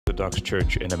Orthodox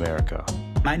Church in America.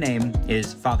 My name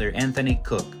is Father Anthony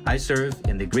Cook. I serve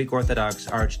in the Greek Orthodox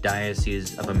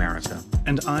Archdiocese of America.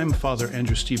 And I'm Father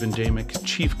Andrew Stephen Damick,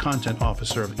 Chief Content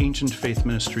Officer of Ancient Faith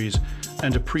Ministries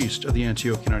and a priest of the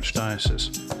Antiochian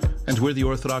Archdiocese. And we're the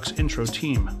Orthodox Intro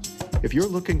team. If you're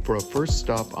looking for a first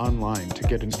stop online to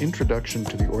get an introduction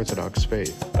to the Orthodox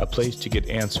faith, A place to get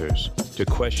answers to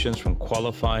questions from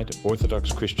qualified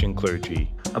Orthodox Christian clergy.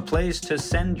 A place to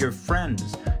send your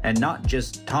friends and not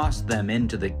just toss them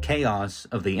into the chaos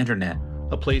of the internet.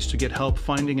 A place to get help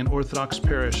finding an Orthodox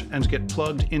parish and get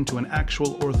plugged into an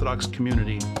actual Orthodox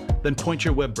community. Then point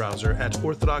your web browser at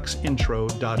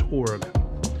orthodoxintro.org.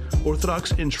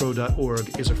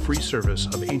 OrthodoxIntro.org is a free service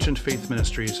of Ancient Faith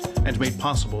Ministries and made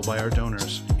possible by our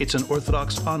donors. It's an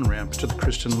Orthodox on-ramp to the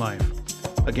Christian life.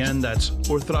 Again, that's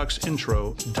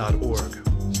OrthodoxIntro.org.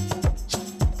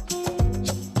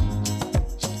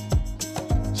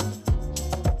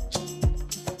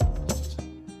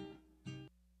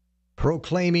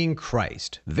 Proclaiming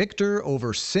Christ, victor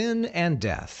over sin and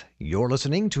death. You're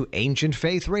listening to Ancient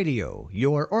Faith Radio,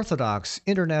 your Orthodox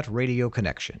Internet radio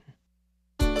connection.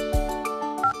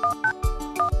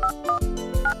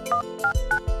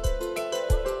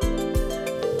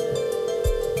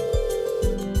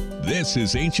 This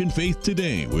is Ancient Faith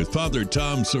Today with Father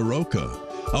Tom Soroka,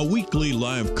 a weekly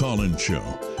live call-in show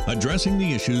addressing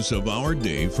the issues of our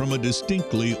day from a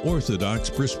distinctly Orthodox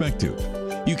perspective.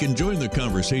 You can join the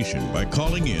conversation by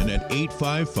calling in at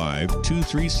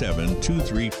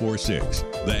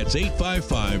 855-237-2346. That's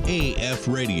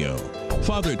 855-AF-RADIO.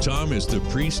 Father Tom is the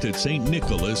priest at St.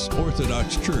 Nicholas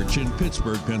Orthodox Church in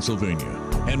Pittsburgh, Pennsylvania,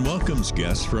 and welcomes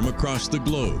guests from across the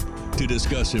globe to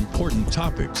discuss important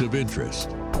topics of interest.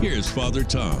 Here's Father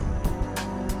Tom.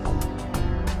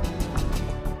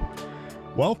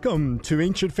 Welcome to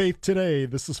Ancient Faith Today.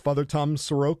 This is Father Tom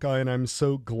Soroka, and I'm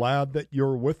so glad that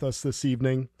you're with us this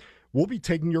evening. We'll be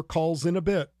taking your calls in a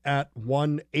bit at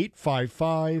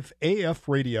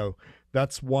 1-855-AF-RADIO.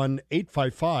 That's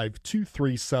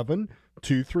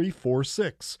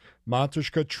 1-855-237-2346.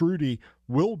 Matushka Trudy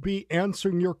will be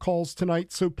answering your calls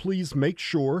tonight, so please make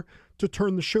sure to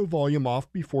turn the show volume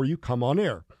off before you come on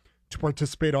air. To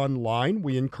participate online,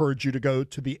 we encourage you to go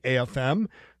to the AFM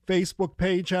Facebook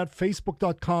page at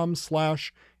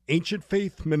facebook.com/Ancient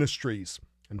Faith Ministries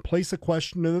and place a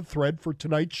question in the thread for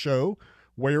tonight's show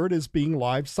where it is being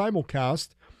live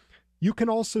simulcast. You can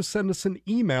also send us an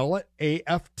email at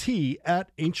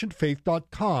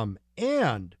aft@ancientfaith.com.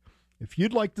 And if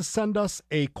you'd like to send us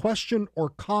a question or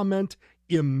comment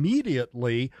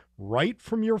immediately right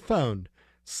from your phone,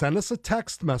 send us a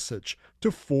text message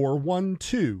to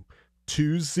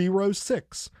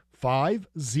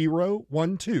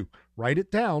 412-206-5012. Write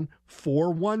it down,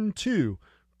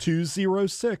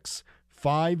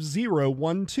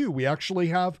 412-206-5012. We actually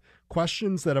have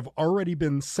questions that have already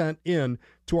been sent in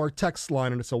to our text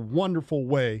line, and it's a wonderful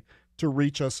way to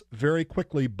reach us very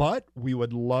quickly. But we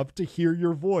would love to hear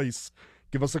your voice.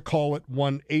 Give us a call at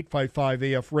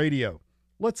 1-855-AF-RADIO.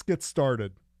 Let's get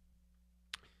started.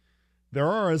 There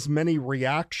are as many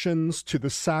reactions to the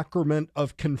sacrament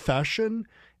of confession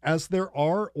as there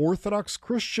are Orthodox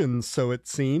Christians, so it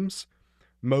seems.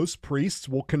 Most priests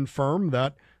will confirm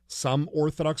that some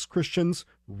Orthodox Christians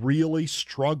really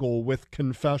struggle with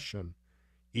confession.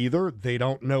 Either they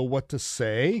don't know what to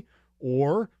say,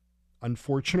 or,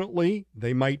 unfortunately,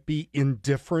 they might be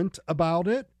indifferent about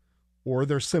it, or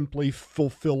they're simply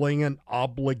fulfilling an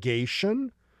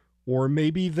obligation, or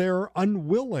maybe they're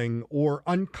unwilling or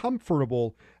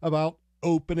uncomfortable about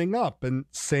opening up and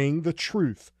saying the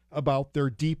truth about their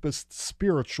deepest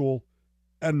spiritual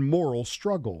and moral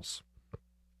struggles.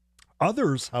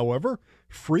 Others, however,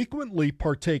 frequently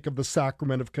partake of the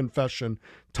sacrament of confession,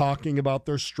 talking about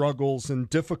their struggles and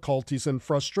difficulties and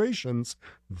frustrations,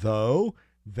 though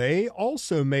they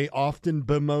also may often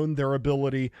bemoan their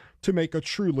ability to make a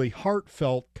truly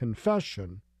heartfelt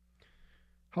confession.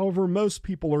 However, most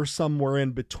people are somewhere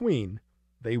in between.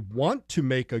 They want to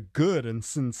make a good and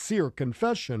sincere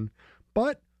confession,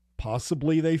 but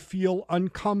possibly they feel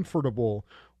uncomfortable,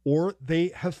 or they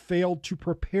have failed to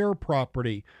prepare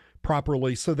properly,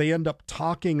 so they end up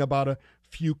talking about a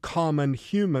few common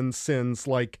human sins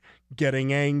like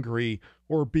getting angry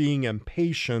or being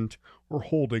impatient or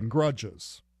holding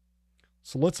grudges.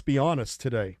 So let's be honest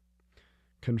today.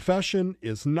 Confession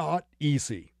is not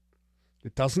easy.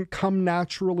 It doesn't come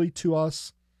naturally to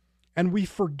us, and we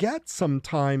forget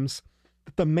sometimes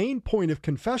that the main point of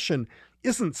confession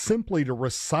isn't simply to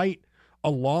recite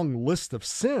a long list of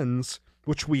sins,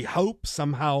 which we hope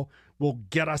somehow will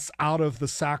get us out of the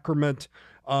sacrament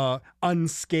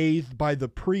unscathed by the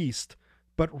priest,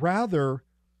 but rather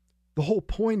The whole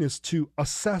point is to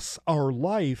assess our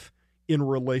life in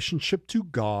relationship to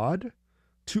God,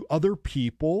 to other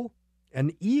people,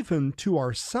 and even to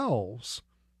ourselves,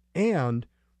 and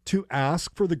to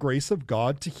ask for the grace of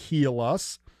God to heal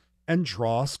us and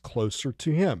draw us closer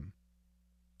to Him.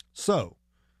 So,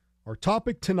 our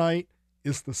topic tonight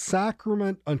is the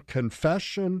sacrament of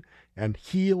confession and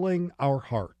healing our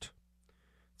heart.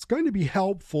 It's going to be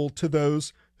helpful to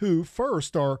those who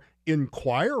first are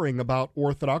inquiring about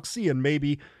orthodoxy, and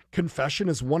maybe confession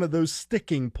is one of those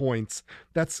sticking points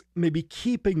that's maybe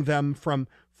keeping them from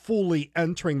fully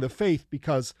entering the faith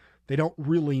because they don't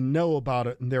really know about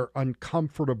it and they're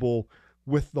uncomfortable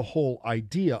with the whole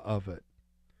idea of it.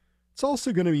 It's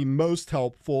also going to be most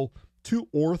helpful to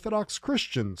Orthodox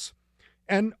Christians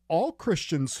and all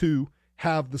Christians who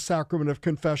have the sacrament of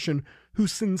confession, who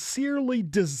sincerely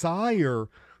desire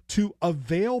to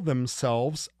avail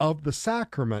themselves of the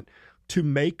sacrament to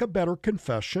make a better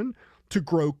confession, to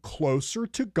grow closer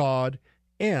to God,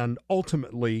 and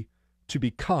ultimately to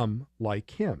become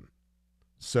like Him.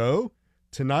 So,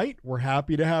 tonight we're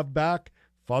happy to have back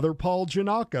Father Paul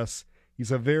Jannakos.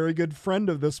 He's a very good friend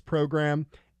of this program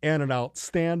and an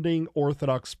outstanding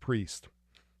Orthodox priest.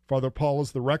 Father Paul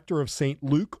is the rector of St.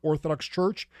 Luke Orthodox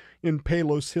Church in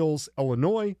Palos Hills,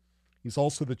 Illinois. He's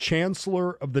also the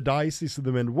chancellor of the Diocese of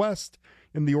the Midwest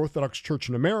in the Orthodox Church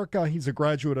in America. He's a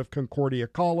graduate of Concordia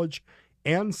College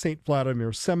and St.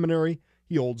 Vladimir Seminary.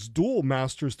 He holds dual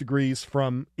master's degrees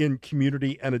in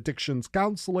community and addictions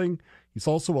counseling. He's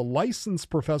also a licensed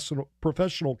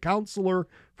professional counselor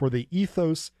for the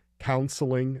Ethos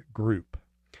Counseling Group.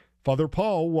 Father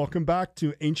Paul, welcome back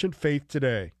to Ancient Faith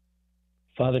Today.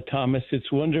 Father Thomas,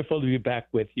 it's wonderful to be back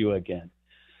with you again.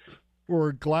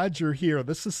 We're glad you're here.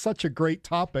 This is such a great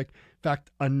topic. In fact,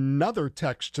 another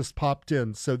text just popped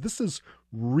in. So this is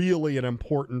really an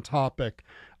important topic.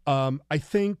 I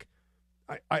think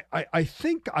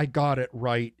I got it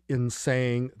right in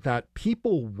saying that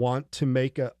people want to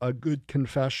make a good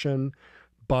confession,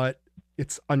 but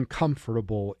it's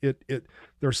uncomfortable.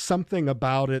 There's something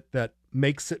about it that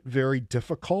makes it very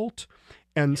difficult.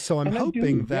 And so I'm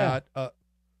hoping that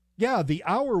the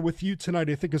hour with you tonight,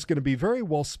 I think, is going to be very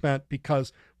well spent,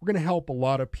 because we're going to help a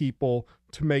lot of people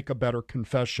to make a better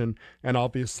confession and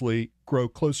obviously grow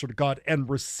closer to God and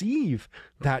receive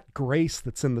that grace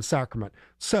that's in the sacrament.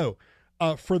 So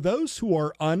for those who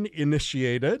are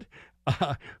uninitiated,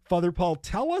 Father Paul,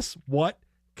 tell us what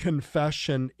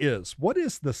confession is. What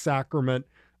is the sacrament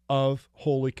of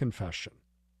Holy Confession?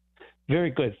 Very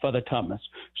good, Father Thomas.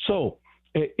 So,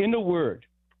 in a word,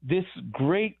 this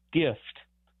great gift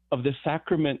of the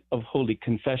sacrament of Holy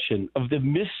Confession, of the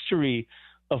mystery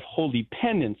of holy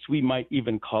penance, we might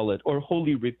even call it, or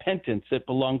holy repentance, that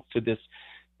belongs to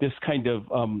this kind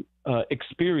of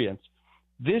experience.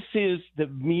 This is the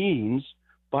means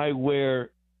by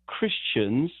where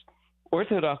Christians,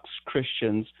 Orthodox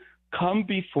Christians, come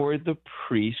before the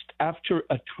priest after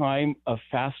a time of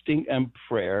fasting and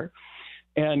prayer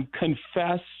and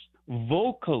confess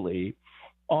vocally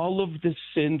all of the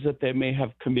sins that they may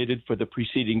have committed for the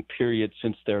preceding period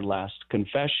since their last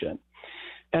confession.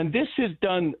 And this is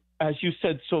done, as you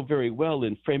said so very well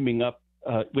in framing up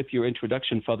with your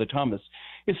introduction, Father Thomas.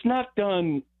 It's not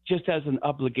done just as an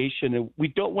obligation, and we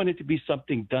don't want it to be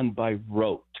something done by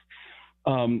rote,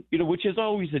 which is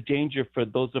always a danger for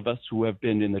those of us who have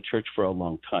been in the church for a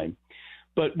long time.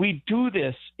 But we do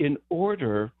this in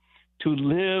order to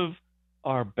live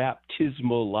our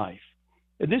baptismal life.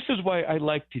 And this is why I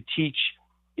like to teach,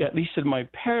 at least in my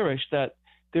parish, that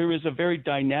there is a very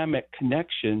dynamic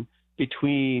connection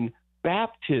between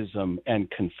baptism and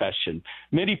confession.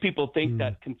 Many people think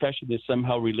that confession is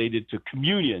somehow related to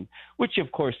communion, which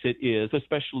of course it is,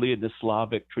 especially in the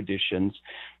Slavic traditions.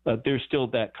 There's still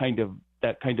that kind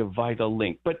of vital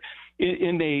link. But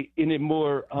in a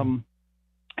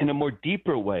more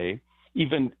deeper way,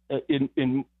 even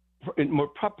in more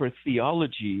proper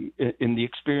theology in the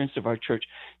experience of our church,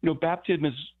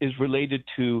 baptism is related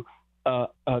to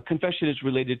confession is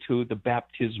related to the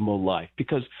baptismal life,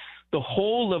 because the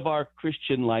whole of our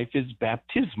Christian life is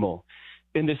baptismal,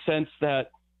 in the sense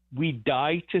that we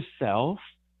die to self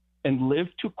and live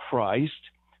to Christ,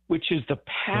 which is the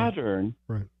pattern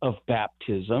of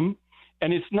baptism.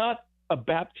 And it's not a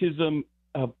baptism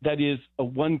that is a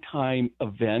one-time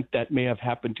event that may have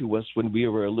happened to us when we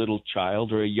were a little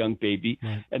child or a young baby,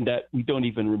 and that we don't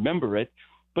even remember it.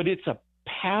 But it's a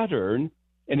pattern,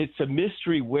 and it's a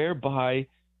mystery whereby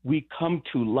we come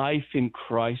to life in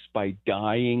Christ by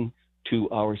dying to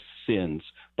our sins,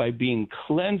 by being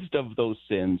cleansed of those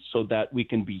sins so that we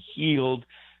can be healed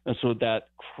and so that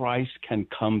Christ can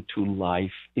come to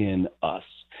life in us.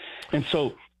 And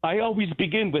so I always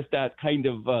begin with that kind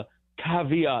of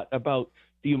caveat about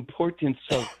the importance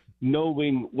of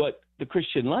knowing what the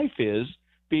Christian life is,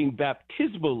 being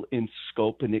baptismal in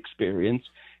scope and experience,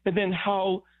 and then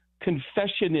how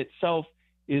confession itself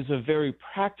is a very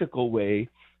practical way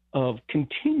of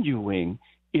continuing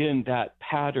in that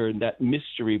pattern, that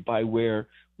mystery by where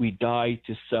we die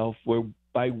to self,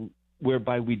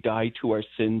 whereby we die to our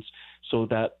sins, so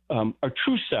that our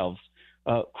true selves,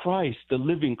 Christ, the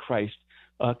living Christ,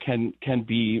 can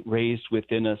be raised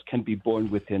within us, can be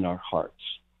born within our hearts.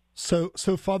 So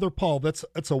Father Paul,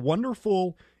 that's a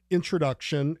wonderful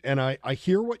introduction, and I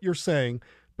hear what you're saying,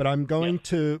 but I'm going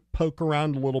to poke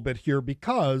around a little bit here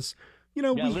because, we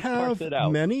have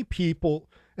many people.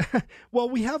 Well,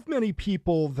 we have many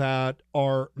people that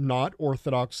are not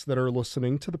Orthodox that are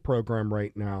listening to the program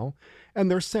right now,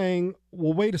 and they're saying,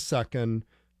 well, wait a second,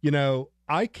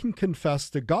 I can confess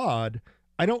to God.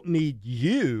 I don't need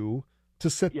you to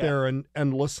sit there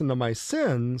and listen to my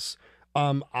sins.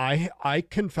 I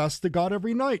confess to God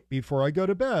every night before I go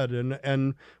to bed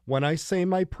and when I say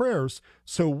my prayers.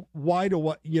 So why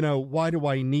do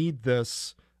I need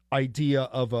this idea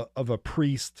of a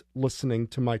priest listening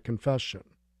to my confession?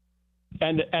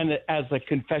 And as a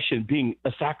confession being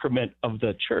a sacrament of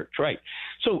the church, right?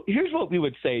 So here's what we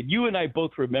would say. You and I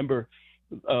both remember,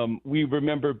 we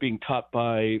remember being taught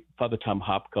by Father Tom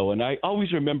Hopko, and I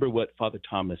always remember what Father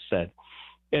Thomas said.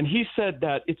 And he said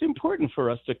that it's important for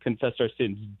us to confess our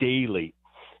sins daily.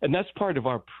 And that's part of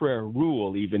our prayer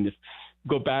rule, even if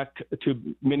go back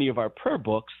to many of our prayer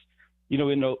books,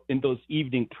 in those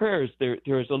evening prayers, there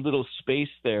is a little space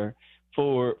there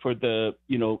for the,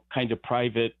 kind of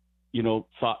private,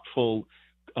 thoughtful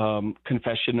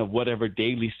confession of whatever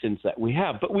daily sins that we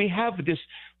have. But we have this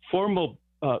formal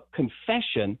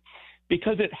confession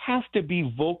because it has to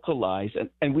be vocalized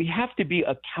and we have to be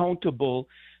accountable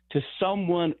to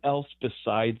someone else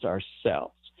besides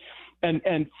ourselves.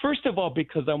 And first of all,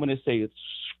 because I want to say it's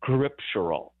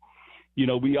scriptural.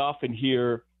 We often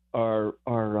hear our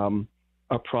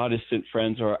Protestant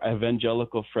friends or our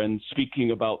evangelical friends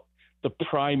speaking about the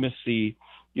primacy,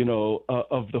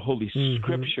 of the Holy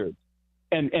Scripture.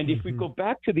 And if we go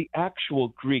back to the actual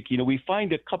Greek, we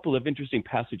find a couple of interesting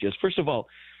passages. First of all,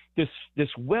 this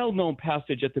well-known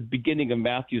passage at the beginning of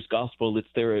Matthew's Gospel, it's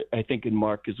there, I think, in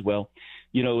Mark as well,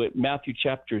 at Matthew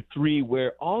chapter 3,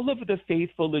 where all of the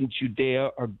faithful in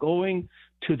Judea are going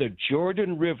to the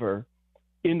Jordan River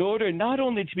in order not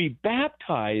only to be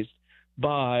baptized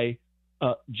by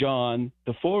John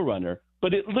the forerunner,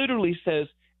 but it literally says,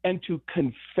 and to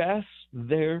confess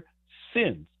their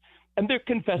sins. And they're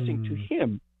confessing to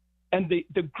him. And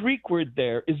the Greek word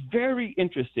there is very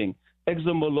interesting,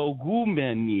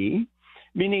 exomologumeni,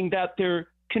 meaning that they're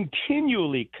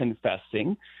continually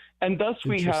confessing. And thus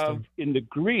we have in the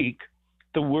Greek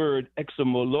the word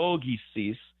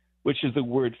exomologisis, which is the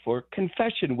word for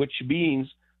confession, which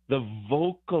means the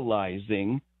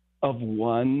vocalizing of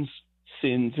one's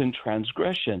sins and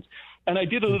transgressions. And I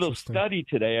did a little study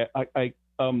today. I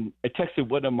texted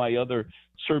one of my other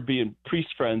Serbian priest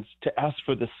friends to ask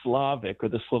for the Slavic or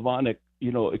the Slavonic,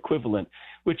 equivalent,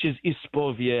 which is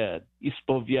ispoved.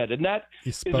 And that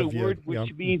is a word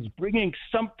which means bringing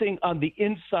something on the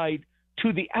inside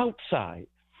to the outside.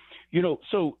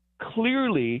 So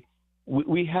clearly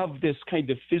we have this kind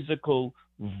of physical,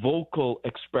 vocal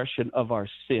expression of our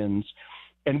sins,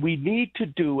 and we need to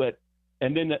do it.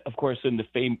 And then, of course, in the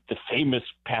famous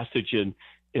passage in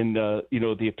the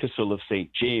Epistle of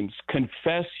St. James,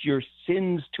 confess your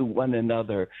sins to one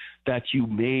another that you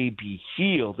may be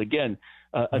healed. Again,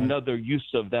 another use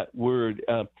of that word,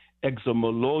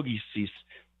 exomologisis.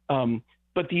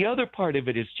 But the other part of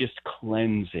it is just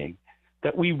cleansing,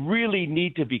 that we really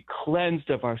need to be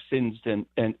cleansed of our sins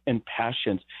and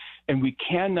passions. And we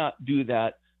cannot do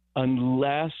that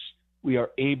unless we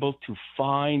are able to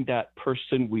find that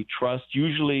person we trust,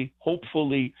 usually,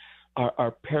 hopefully,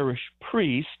 our parish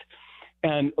priest,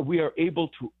 and we are able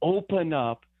to open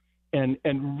up and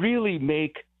really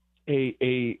make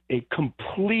a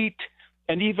complete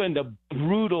and even a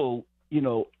brutal,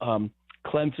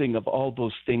 cleansing of all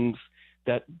those things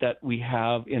that we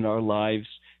have in our lives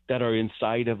that are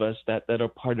inside of us, that are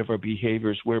part of our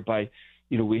behaviors, whereby,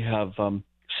 we have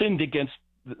sinned against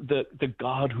the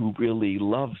God who really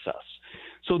loves us.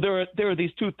 So there are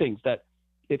these two things, that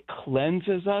it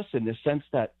cleanses us in the sense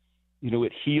that,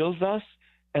 it heals us,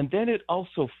 and then it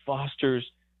also fosters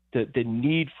the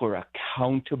need for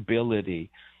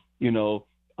accountability.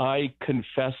 I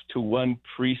confessed to one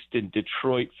priest in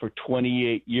Detroit for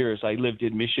 28 years. I lived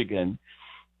in Michigan,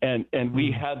 and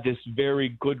we had this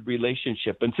very good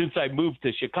relationship. And since I moved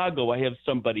to Chicago, I have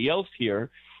somebody else here,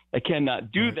 I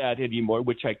cannot do that anymore,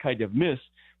 which I kind of miss.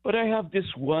 But I have this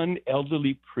one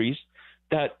elderly priest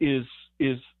that is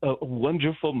a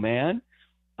wonderful man,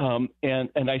 and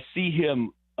I see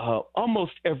him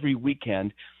almost every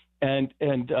weekend, and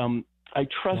I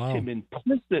trust him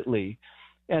implicitly,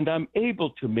 and I'm able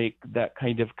to make that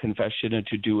kind of confession and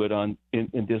to do it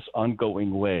in this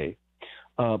ongoing way.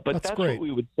 But that's what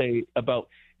we would say about.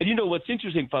 And you know what's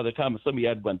interesting, Father Thomas? Let me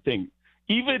add one thing.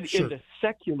 Even in the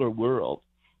secular world,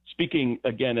 speaking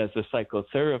again as a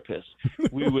psychotherapist,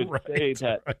 we would say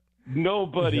that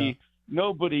nobody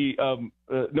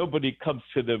comes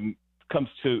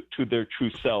to their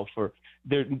true self, or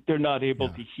they're not able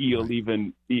to heal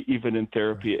even in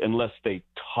therapy unless they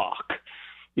talk.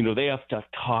 You know, they have to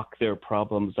talk their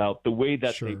problems out. The way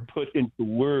that they put into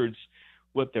words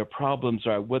what their problems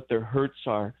are, what their hurts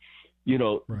are, you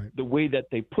know, the way that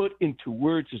they put into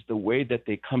words is the way that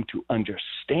they come to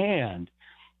understand,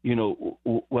 you know,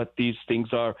 what these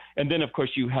things are. And then, of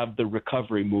course, you have the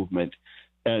recovery movement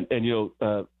and you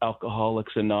know,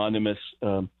 Alcoholics Anonymous,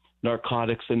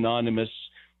 Narcotics Anonymous,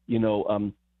 you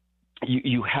know,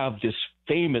 you have this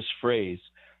famous phrase,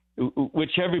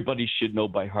 which everybody should know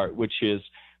by heart, which is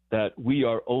that we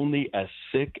are only as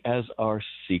sick as our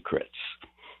secrets.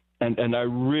 And I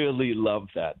really love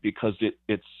that because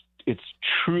it's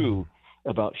true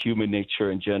about human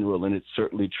nature in general, and it's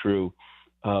certainly true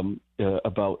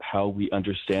about how we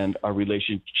understand our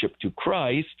relationship to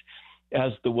Christ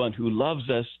as the one who loves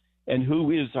us and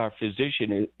who is our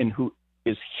physician and who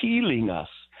is healing us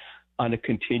on a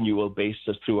continual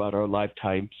basis throughout our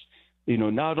lifetimes, you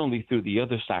know, not only through the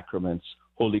other sacraments,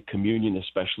 Holy Communion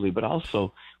especially, but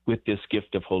also with this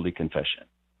gift of Holy Confession.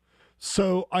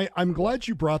 So I'm glad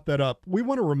you brought that up. We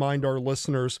want to remind our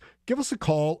listeners, give us a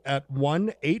call at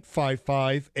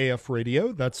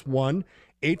 1-855-AF-RADIO. That's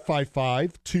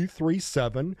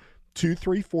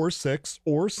 1-855-237-2346,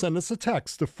 or send us a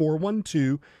text to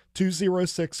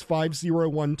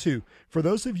 412-206-5012. For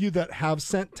those of you that have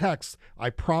sent texts, I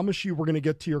promise you we're going to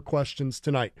get to your questions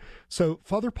tonight. So,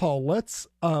 Father Paul, let's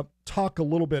talk a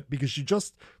little bit, because you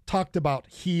just talked about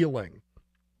healing.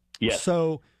 Yes.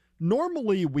 So,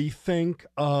 normally we think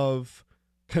of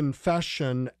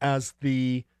confession as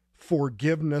the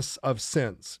forgiveness of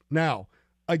sins. Now,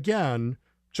 again,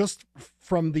 just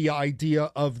from the idea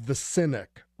of the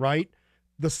cynic, right?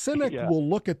 The cynic will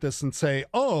look at this and say,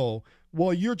 oh,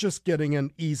 well, you're just getting an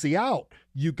easy out.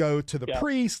 You go to the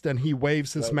priest and he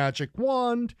waves his magic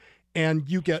wand and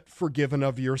you get forgiven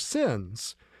of your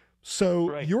sins.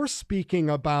 So you're speaking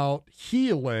about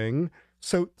healing.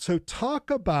 So talk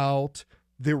about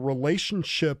the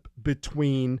relationship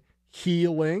between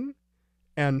healing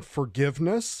and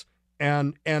forgiveness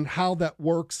and how that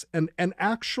works. And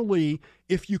actually,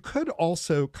 if you could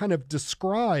also kind of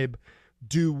describe,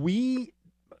 do we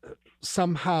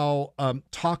somehow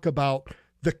talk about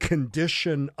the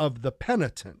condition of the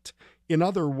penitent? In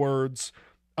other words,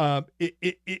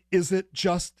 is it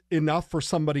just enough for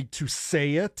somebody to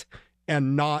say it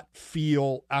and not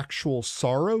feel actual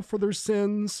sorrow for their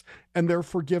sins and they're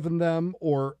forgiven them?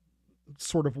 Or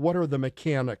sort of what are the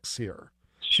mechanics here?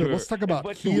 Sure. So let's talk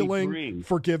about healing,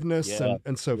 forgiveness,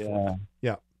 and so forth.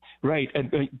 Yeah. Right.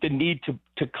 And the need to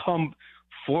come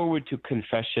forward to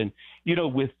confession, you know,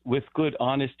 with good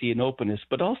honesty and openness,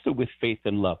 but also with faith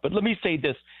and love. But let me say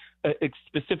this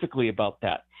specifically about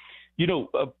that. You know,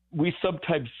 we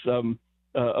sometimes,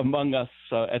 among us,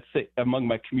 among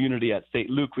my community at St.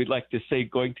 Luke, we'd like to say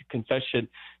going to confession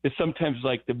is sometimes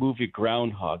like the movie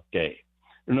Groundhog Day.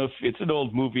 I don't know if it's an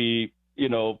old movie, you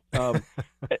know, and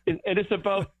it's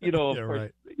about, you know, of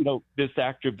course, you know, this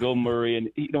actor Bill Murray,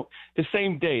 and, you know, the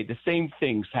same day, the same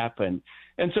things happen.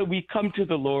 And so we come to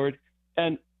the Lord,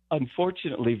 and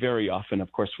unfortunately, very often,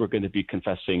 of course, we're going to be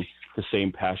confessing the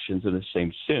same passions and the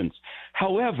same sins.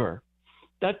 However,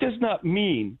 that does not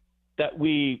mean that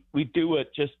we do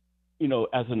it just, you know,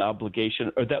 as an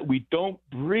obligation, or that we don't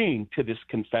bring to this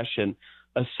confession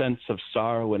a sense of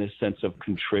sorrow and a sense of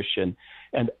contrition,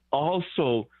 and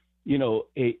also, you know,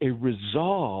 a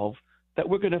resolve that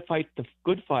we're going to fight the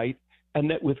good fight, and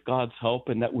that with God's help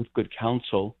and that with good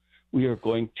counsel, we are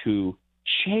going to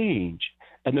change,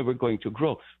 and that we're going to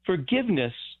grow.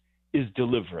 Forgiveness is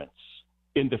deliverance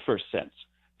in the first sense.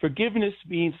 Forgiveness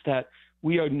means that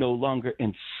we are no longer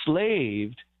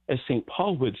enslaved, as St.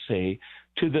 Paul would say,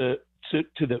 to the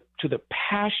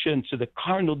passion, to the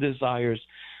carnal desires,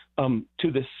 to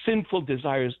the sinful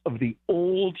desires of the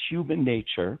old human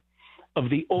nature, of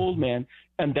the old man,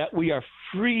 and that we are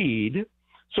freed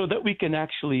so that we can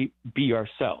actually be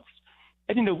ourselves.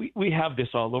 And, you know, we have this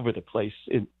all over the place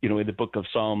in, you know, in the book of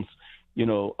Psalms. You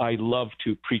know, I love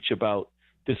to preach about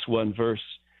this one verse,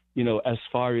 as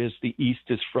far as the east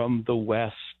is from the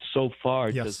west, so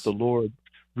far does the Lord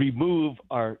remove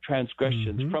our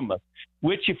transgressions from us,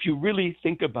 which, if you really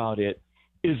think about it,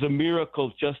 is a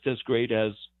miracle just as great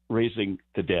as raising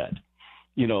the dead.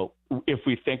 If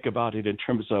we think about it in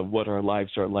terms of what our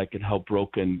lives are like and how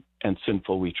broken and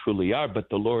sinful we truly are, but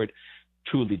the Lord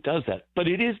truly does that. But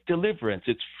it is deliverance,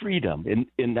 it's freedom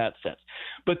in that sense.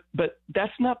 But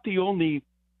that's not the only,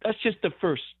 that's just the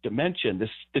first dimension.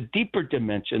 The deeper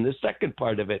dimension, the second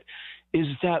part of it, is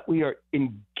that we are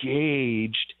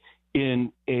engaged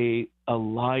in a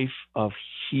life of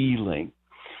healing.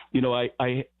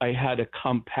 I had a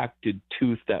compacted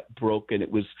tooth that broke, and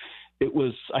it was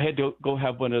I had to go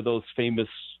have one of those famous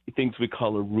things we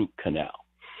call a root canal.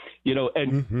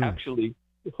 Actually,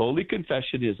 Holy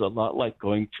Confession is a lot like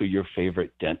going to your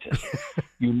favorite dentist.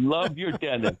 You love your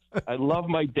dentist. I love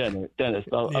my dentist.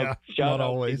 I'll shout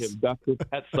out to him, Dr.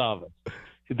 Pat Savas.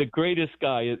 He's the greatest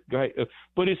guy, right?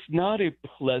 But it's not a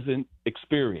pleasant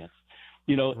experience,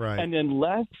 right. And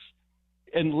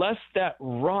unless that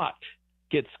rot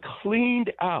gets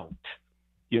cleaned out,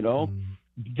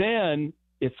 then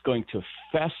it's going to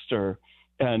fester.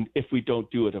 And if we don't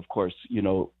do it, of course,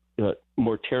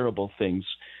 more terrible things,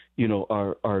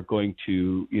 are going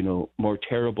to, more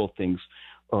terrible things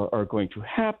are going to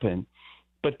happen.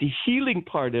 But the healing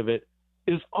part of it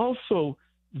is also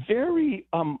very,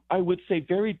 I would say,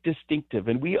 very distinctive.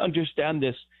 And we understand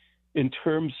this in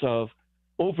terms of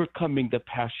overcoming the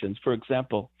passions. For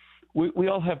example, we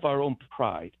all have our own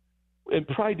pride. And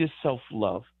pride is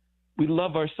self-love. We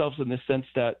love ourselves in the sense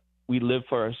that we live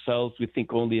for ourselves. We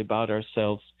think only about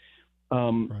ourselves.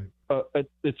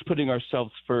 It's putting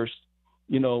ourselves first.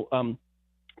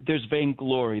 There's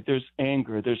vainglory, there's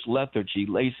anger, there's lethargy,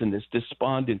 laziness,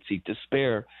 despondency,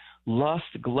 despair, lust,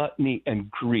 gluttony,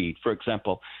 and greed. For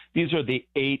example, these are the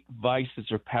 8 vices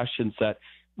or passions that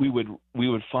we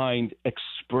would find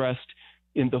expressed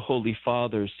in the Holy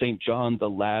Fathers. St. John the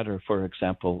Latter, for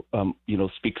example,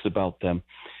 speaks about them,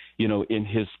 in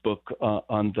his book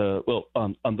on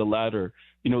the ladder,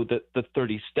 the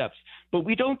 30 steps. But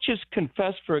we don't just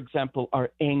confess, for example,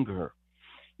 our anger.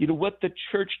 What the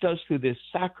church does through this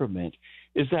sacrament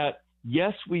is that,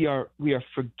 yes, we are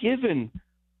forgiven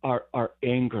our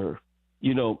anger,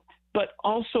 but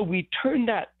also we turn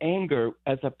that anger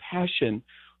as a passion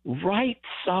right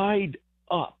side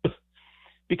up,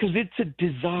 because it's a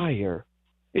desire.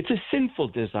 It's a sinful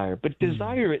desire, but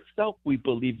desire itself, we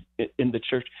believe in the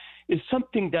church, is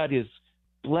something that is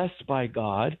blessed by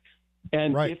God.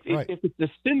 And if it's a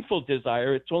sinful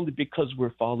desire, it's only because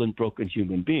we're fallen, broken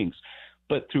human beings.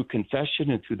 But through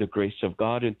confession and through the grace of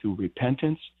God and through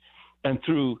repentance and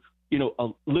through, a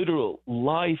literal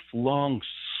lifelong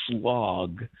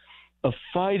slog of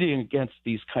fighting against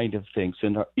these kind of things.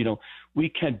 And, we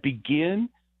can begin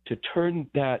to turn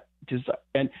that desire.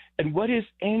 And what is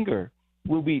anger?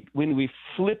 When we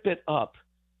flip it up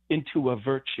into a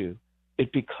virtue,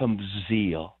 it becomes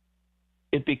zeal.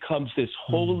 It becomes this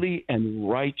holy and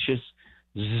righteous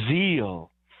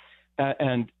zeal.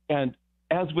 And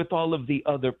as with all of the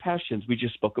other passions, we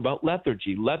just spoke about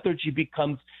lethargy. Lethargy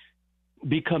becomes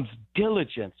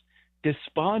diligence.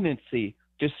 Despondency,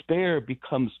 despair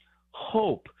becomes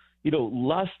hope.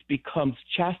 Lust becomes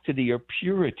chastity or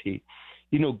purity.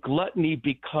 Gluttony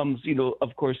becomes,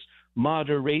 of course,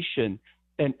 moderation.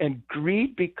 And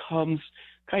greed becomes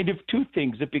kind of 2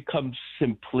 things. It becomes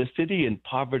simplicity and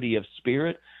poverty of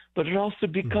spirit, but it also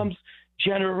becomes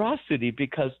generosity,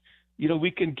 because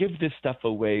we can give this stuff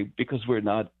away because we're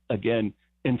not, again,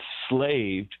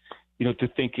 enslaved, to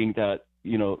thinking that,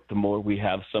 the more we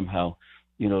have somehow,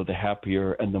 the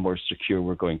happier and the more secure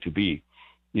we're going to be,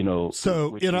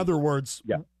 So in other words,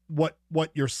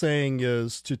 what you're saying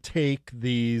is to take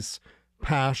these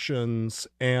passions,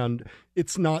 and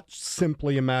it's not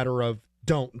simply a matter of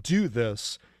don't do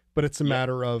this, but it's a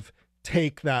matter of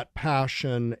take that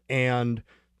passion and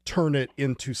turn it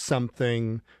into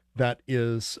something that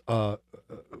is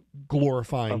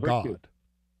glorifying God.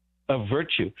 A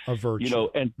virtue.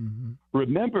 And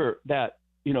remember that,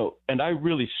 and I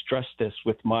really stress this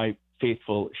with my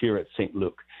faithful here at St.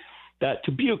 Luke, that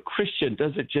to be a Christian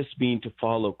doesn't just mean to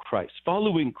follow Christ.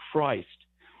 Following Christ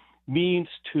means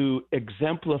to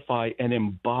exemplify and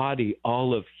embody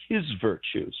all of his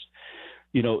virtues.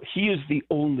 He is the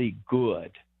only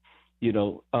good.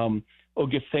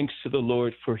 Give thanks to the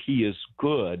Lord, for he is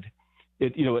good.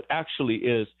 It actually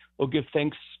is, give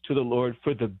thanks to the Lord,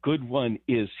 for the good one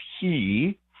is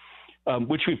he,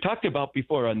 which we've talked about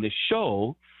before on this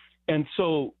show. And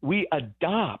so we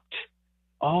adopt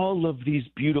all of these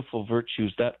beautiful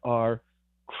virtues that are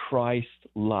Christ's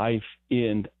life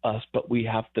in us, but we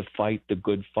have to fight the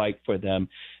good fight for them.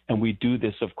 And we do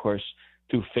this, of course,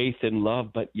 through faith and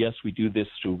love, but yes, we do this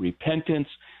through repentance,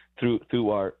 through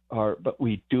our but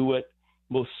we do it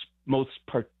most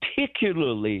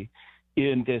particularly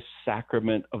in this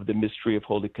sacrament of the mystery of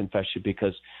Holy Confession,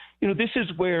 because, this is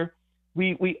where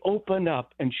we open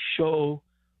up and show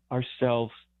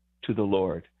ourselves to the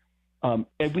Lord. And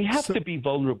we have to be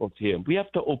vulnerable to him. We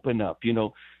have to open up.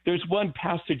 There's one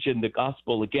passage in the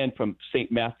gospel, again, from St.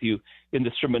 Matthew in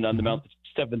the Sermon on the Mount,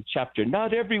 7th chapter.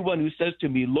 Not everyone who says to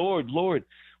me, Lord, Lord,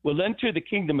 will enter the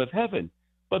kingdom of heaven,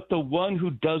 but the one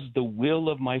who does the will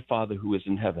of my Father who is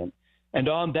in heaven. And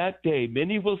on that day,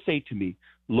 many will say to me,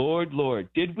 Lord, Lord,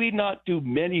 did we not do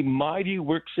many mighty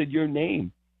works in your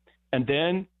name? And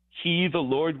then he, the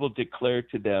Lord, will declare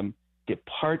to them,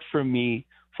 depart from me,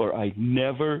 for I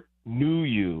never knew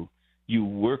you, you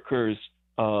workers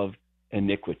of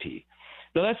iniquity.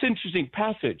 Now, that's an interesting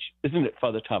passage, isn't it,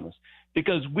 Father Thomas?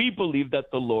 Because we believe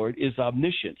that the Lord is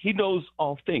omniscient. He knows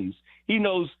all things. He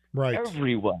knows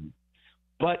everyone.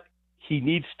 But he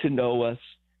needs to know us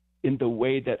in the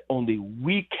way that only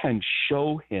we can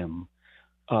show him,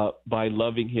 by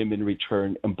loving him in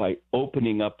return and by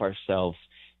opening up ourselves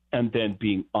and then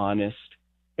being honest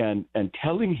and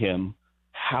telling him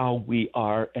how we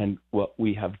are and what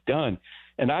we have done.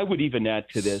 And I would even add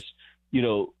to this,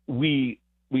 we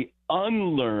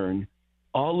unlearn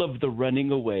all of the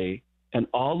running away and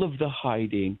all of the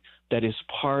hiding that is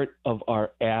part of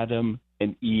our Adam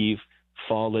and Eve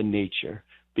fallen nature.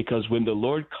 Because when the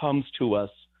Lord comes to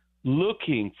us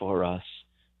looking for us,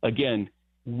 again,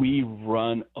 we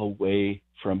run away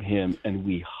from him and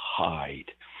we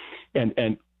hide.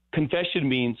 And confession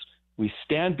means we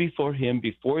stand before him,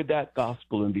 before that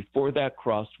gospel and before that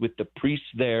cross with the priest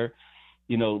there,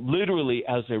 literally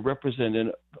as a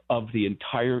representative of the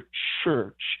entire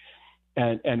church.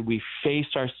 And we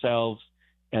face ourselves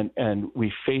and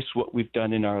we face what we've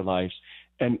done in our lives.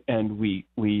 And we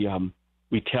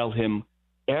tell him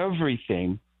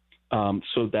everything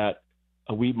so that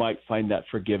we might find that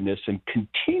forgiveness and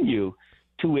continue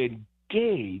to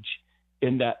engage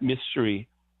in that mystery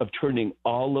of turning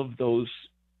all of those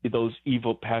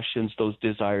evil passions, those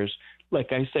desires,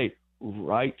 like I say,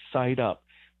 right side up.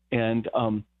 And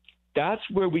that's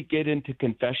where we get into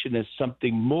confession as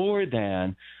something more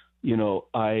than,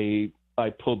 I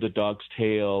pulled the dog's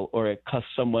tail or I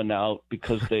cussed someone out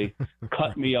because they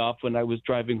cut me off when I was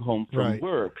driving home from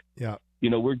work. Yeah.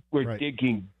 We're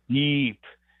digging deep,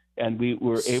 and we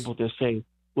were able to say,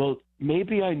 well,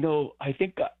 maybe I know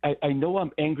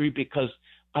I'm angry because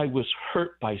I was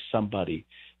hurt by somebody.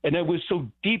 And I was so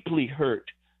deeply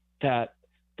hurt that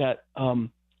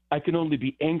I can only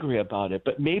be angry about it.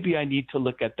 But maybe I need to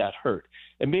look at that hurt.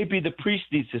 And maybe the priest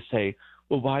needs to say,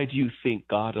 well, why do you think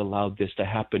God allowed this to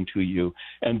happen to you?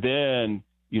 And then,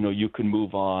 you can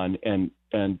move on and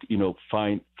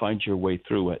find your way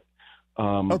through it.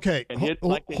 Okay.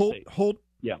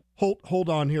 Hold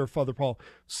on here, Father Paul.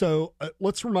 So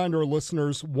let's remind our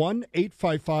listeners,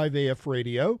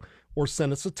 1-855-AF-RADIO, or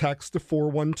send us a text to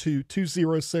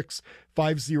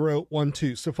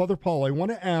 412-206-5012. So, Father Paul, I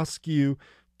want to ask you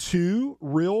two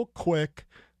real quick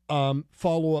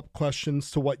follow-up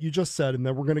questions to what you just said, and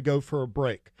then we're going to go for a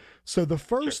break. So the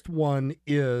first one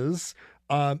is,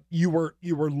 you were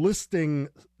listing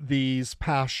these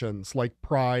passions like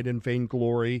pride and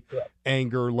vainglory,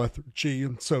 anger, lethargy,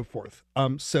 and so forth.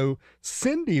 So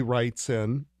Cindy writes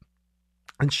in,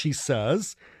 and she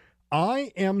says,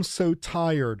 I am so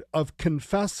tired of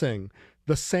confessing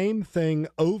the same thing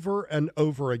over and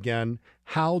over again.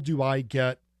 How do I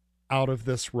get out of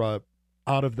this rut?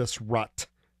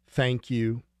 Thank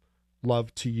you.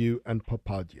 Love to you and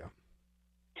Papadia.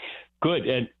 Good.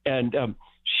 And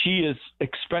she is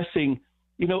expressing,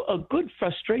 a good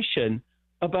frustration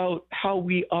about how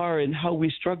we are and how we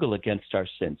struggle against our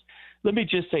sins. Let me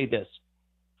just say this.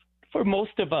 For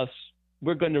most of us,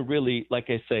 we're going to really, like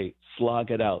I say, slog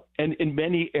it out. And in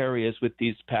many areas with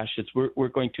these passions, we're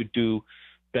going to do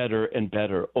better and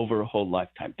better over a whole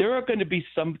lifetime. There are going to be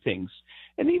some things,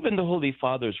 and even the Holy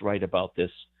Fathers write about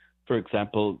this. For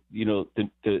example,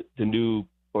 the new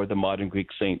or the modern Greek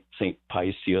Saint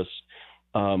Paisios,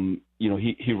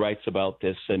 he writes about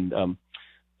this, and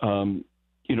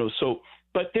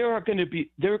but there are going to be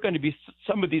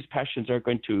some of these passions are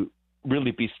going to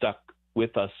really be stuck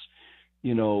with us,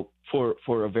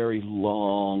 for a very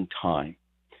long time.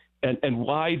 And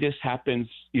why this happens,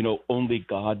 only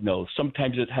God knows.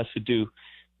 Sometimes it has to do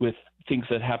with things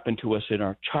that happen to us in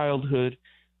our childhood,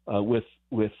 with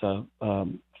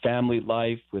family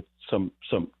life, with some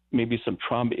maybe some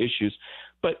trauma issues.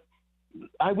 But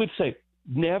I would say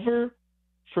never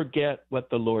forget what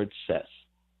the Lord says.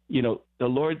 The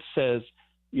Lord says,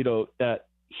 that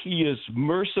he is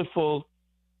merciful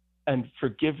and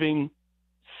forgiving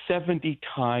 70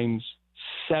 times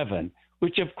 7,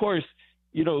 which of course,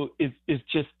 is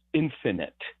just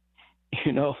infinite.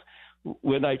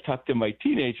 When I talk to my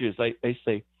teenagers, I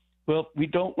say, well, we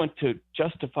don't want to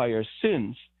justify our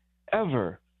sins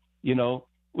ever,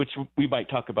 which we might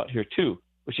talk about here too,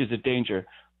 which is a danger.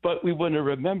 But we want to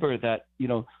remember that,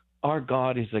 our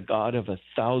God is a God of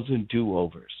 1,000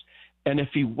 do-overs. And if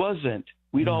he wasn't,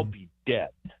 we'd all be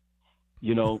dead.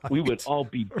 We would all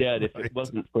be dead if it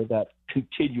wasn't for that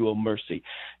continual mercy.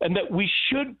 And that we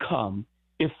should come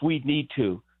if we need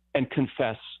to and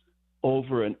confess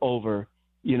over and over,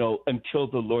 until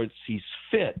the Lord sees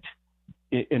fit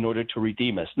in order to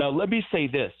redeem us. Now, let me say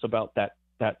this about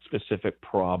that specific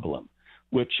problem,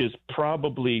 which is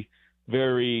probably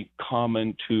very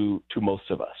common to most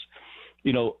of us.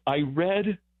 I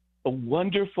read a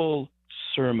wonderful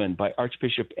sermon by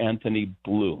Archbishop Anthony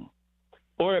Bloom,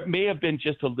 or it may have been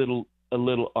just a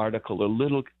little article, a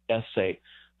little essay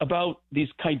about these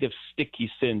kind of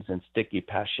sticky sins and sticky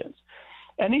passions.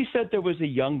 And he said there was a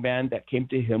young man that came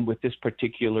to him with this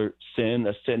particular sin,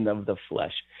 a sin of the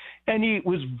flesh. And he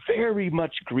was very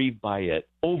much grieved by it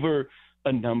over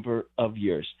a number of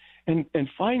years. And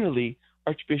finally,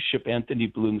 Archbishop Anthony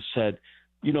Bloom said,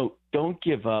 don't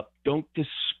give up, don't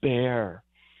despair.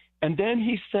 And then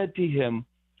he said to him,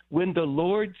 when the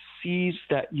Lord sees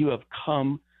that you have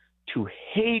come to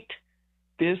hate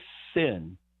this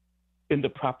sin in the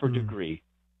proper degree,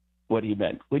 what he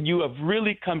meant, when you have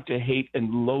really come to hate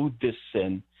and loathe this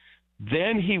sin,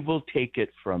 then he will take it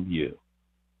from you.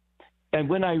 And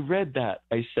when I read that,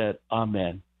 I said,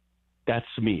 Amen. That's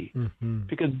me.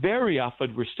 Because very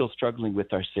often we're still struggling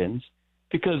with our sins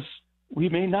because we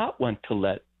may not want to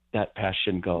let that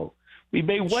passion go. We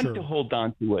may want to hold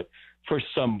on to it for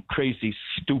some crazy,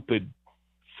 stupid,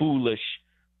 foolish,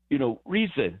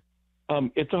 reason.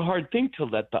 It's a hard thing to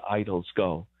let the idols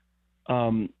go.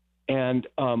 And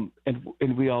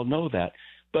we all know that.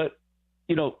 But,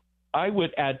 I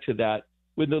would add to that,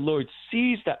 when the Lord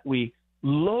sees that we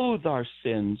loathe our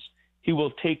sins, he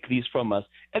will take these from us.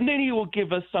 And then he will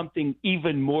give us something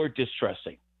even more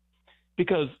distressing.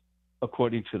 Because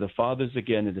according to the fathers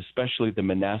again, and especially the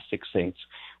monastic saints,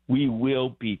 we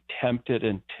will be tempted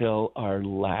until our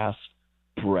last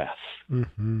breath.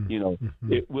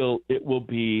 It will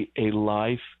be a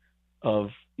life of,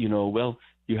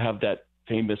 you have that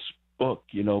famous book,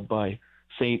 by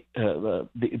Saint,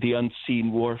 the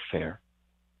Unseen Warfare.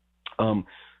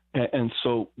 And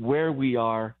so where we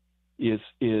are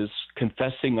is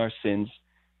confessing our sins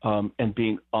and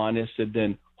being honest, and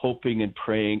then hoping and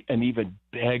praying and even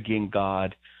begging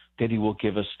God that he will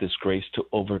give us this grace to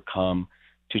overcome,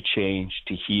 to change,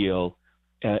 to heal,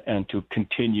 and to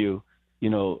continue,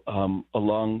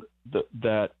 along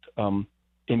that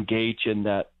engage in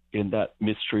that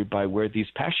mystery by where these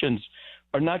passions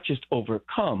are not just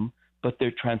overcome, but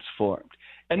they're transformed.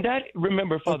 And that,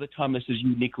 remember, Father Thomas, is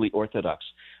uniquely Orthodox.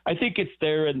 I think it's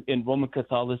there in Roman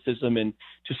Catholicism and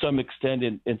to some extent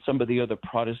in some of the other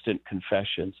Protestant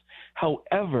confessions.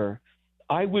 However,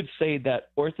 I would say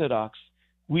that Orthodox,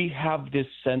 we have this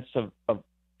sense of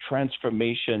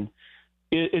transformation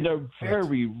in a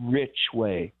very rich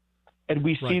way. And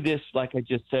we see this, like I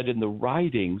just said, in the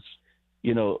writings,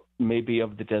 maybe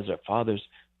of the Desert Fathers,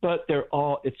 but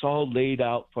it's all laid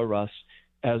out for us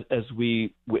as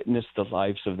we witness the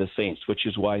lives of the saints, which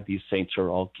is why these saints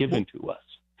are all given to us.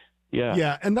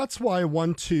 Yeah, and that's why I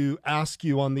want to ask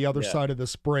you on the other side of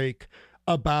this break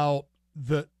about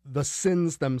the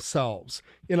sins themselves.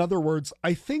 In other words,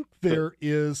 I think there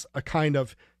is a kind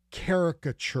of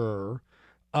caricature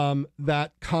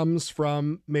that comes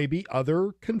from maybe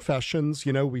other confessions.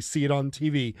 We see it on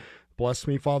TV. Bless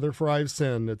me, Father, for I've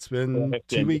sinned. It's been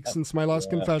 2 weeks since my last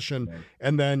confession.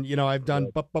 And then, I've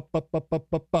done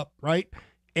right?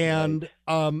 And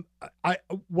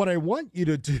what I want you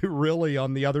to do really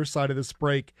on the other side of this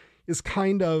break is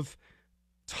kind of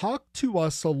talk to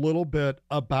us a little bit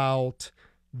about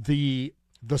the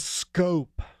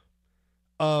scope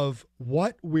of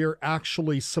what we're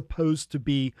actually supposed to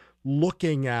be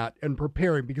looking at and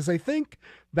preparing, because I think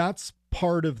that's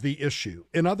part of the issue.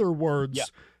 In other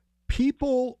words,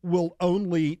 people will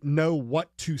only know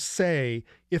what to say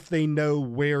if they know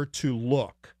where to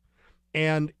look.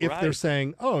 And if they're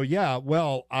saying, oh, yeah,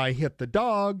 well, I hit the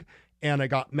dog and I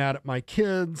got mad at my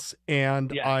kids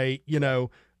and I,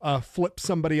 flipped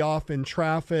somebody off in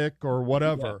traffic or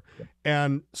whatever.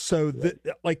 And so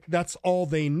that's all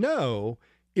they know.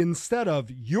 instead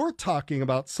of you're talking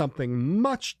about something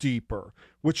much deeper,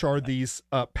 which are these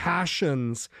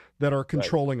passions that are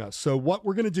controlling us. So what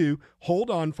we're going to do, hold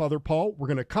on, Father Paul, we're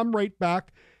going to come right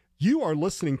back. You are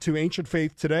listening to Ancient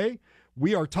Faith Today.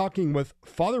 We are talking with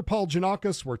Father Paul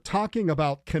Jannakos. We're talking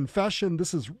about confession.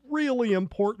 This is really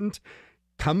important.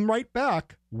 Come right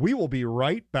back. We will be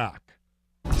right back.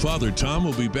 Father Tom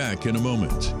will be back in a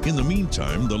moment. In the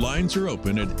meantime, the lines are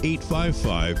open at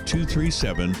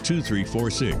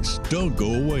 855-237-2346. Don't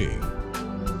go away.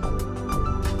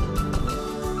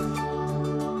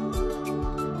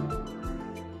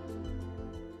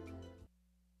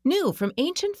 New from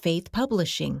Ancient Faith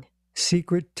Publishing.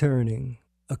 Secret Turning,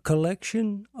 a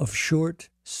collection of short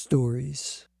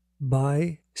stories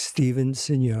by Stephen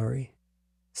Signori.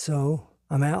 So,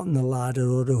 I'm out in the lot at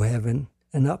Auto Heaven,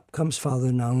 and up comes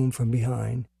Father Nahum from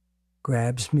behind,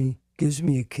 grabs me, gives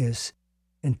me a kiss,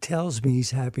 and tells me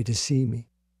he's happy to see me.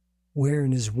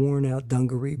 Wearing his worn-out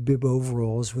dungaree bib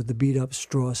overalls with the beat-up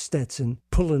straw Stetson,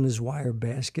 pulling his wire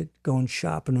basket, going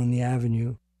shopping on the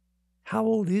avenue. "How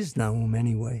old is Nahum,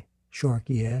 anyway?"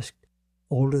 Sharky asked.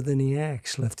 "Older than he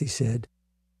acts," Lefty said.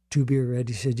 "To be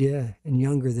ready," said, "yeah, and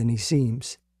younger than he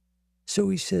seems." So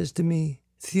he says to me,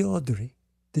 "Theodore,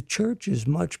 the church is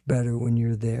much better when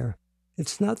you're there.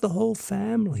 It's not the whole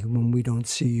family when we don't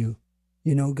see you.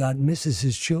 You know, God misses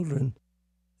his children,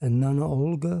 and Nana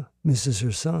Olga misses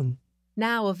her son."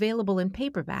 Now available in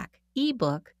paperback,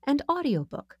 ebook, and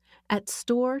audiobook at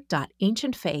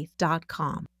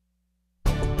store.ancientfaith.com.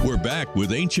 We're back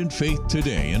with Ancient Faith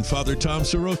Today and Father Tom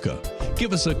Soroka.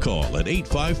 Give us a call at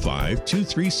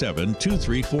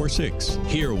 855-237-2346.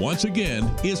 Here once again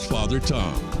is Father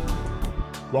Tom.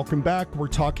 Welcome back. We're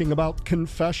talking about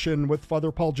confession with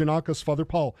Father Paul Jannakos. Father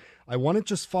Paul, I want to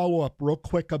just follow up real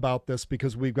quick about this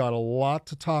because we've got a lot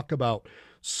to talk about.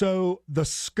 So the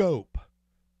scope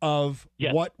of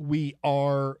what we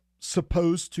are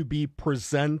supposed to be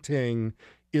presenting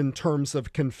in terms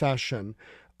of confession.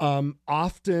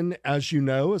 Often, as you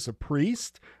know, as a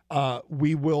priest,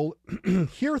 we will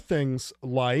hear things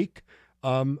like,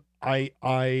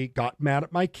 I got mad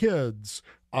at my kids.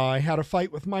 I had a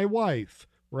fight with my wife,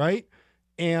 right?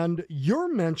 And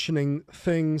you're mentioning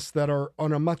things that are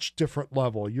on a much different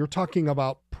level. You're talking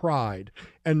about pride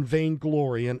and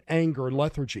vainglory and anger and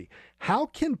lethargy. How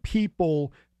can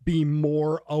people be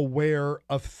more aware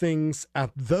of things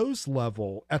at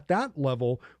that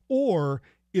level, or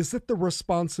is it the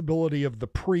responsibility of the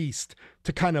priest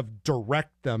to kind of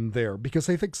direct them there? Because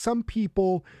I think some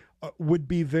people would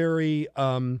be very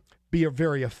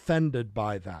offended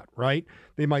by that, right?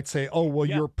 They might say, "Oh, well,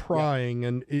 you're prying,"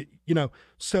 and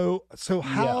So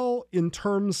how, in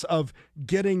terms of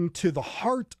getting to the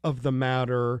heart of the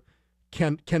matter,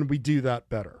 can we do that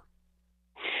better?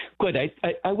 Good. I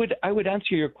would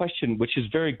answer your question, which is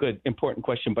very good, important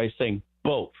question, by saying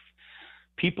both.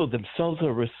 People themselves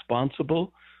are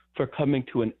responsible for coming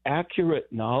to an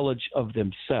accurate knowledge of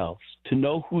themselves, to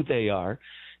know who they are,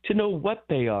 to know what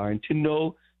they are, and to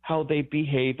know how they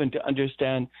behave, and to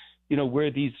understand,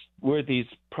 where these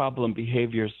problem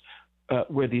behaviors,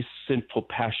 where these sinful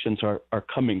passions are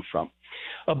coming from.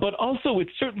 But also,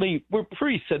 we're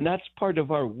priests, and that's part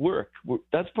of our work.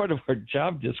 That's part of our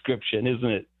job description,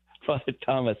 isn't it, Father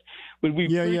Thomas? When we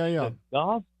preach the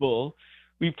gospel,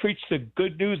 we preach the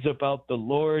good news about the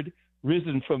Lord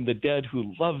risen from the dead,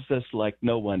 who loves us like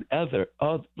no one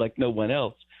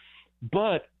else.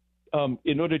 But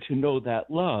in order to know that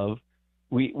love,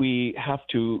 we have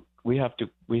to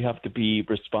be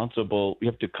responsible. We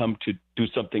have to come to do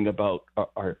something about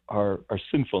our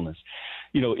sinfulness.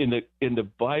 In the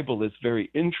Bible, it's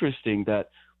very interesting that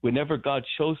whenever God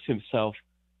shows himself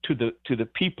to the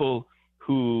people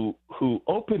who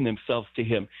open themselves to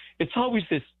him, it's always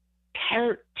this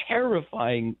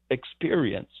terrifying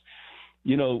experience.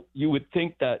 You would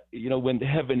think that, when the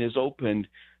heaven is opened,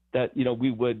 that, we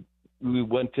want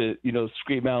to,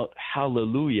 scream out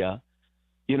hallelujah,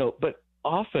 but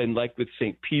often, like with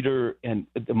St. Peter and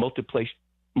the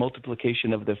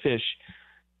multiplication of the fish,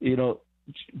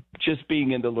 just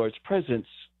being in the Lord's presence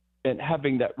and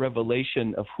having that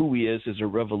revelation of who he is a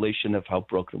revelation of how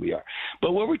broken we are.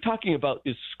 But what we're talking about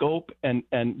is scope and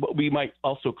what we might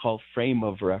also call frame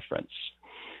of reference.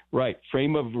 Right,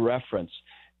 frame of reference.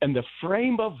 And the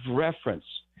frame of reference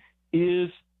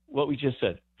is what we just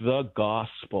said, the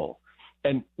gospel.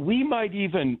 And we might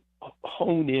even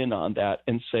hone in on that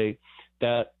and say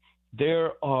that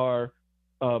there are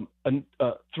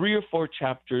three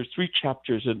chapters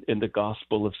in the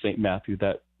Gospel of St. Matthew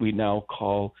that we now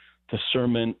call the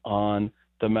Sermon on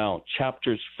the Mount,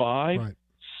 chapters 5,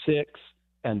 6,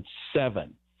 and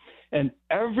 7. And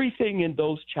everything in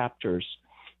those chapters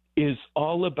is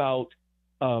all about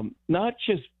not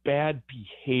just bad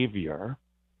behavior,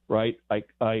 right?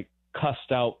 I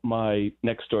cussed out my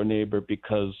next door neighbor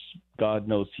because God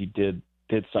knows he did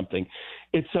something.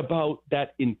 It's about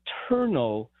that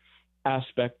internal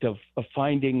aspect of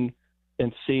finding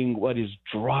and seeing what is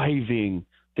driving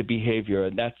the behavior,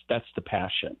 and that's the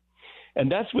passion.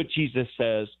 And that's what Jesus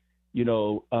says,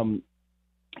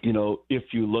 if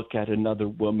you look at another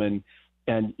woman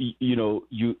and you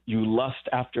lust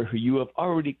after her, you have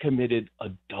already committed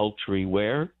adultery.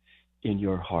 Where? In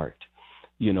your heart.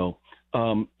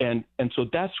 And so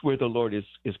that's where the Lord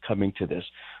is coming to this.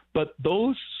 But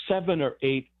those 7 or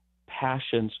 8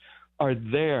 passions are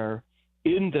there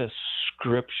in the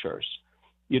scriptures,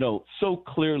 so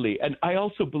clearly. And I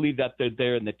also believe that they're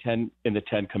there in the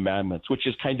Ten Commandments, which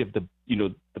is kind of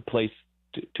the place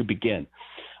to begin.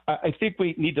 I think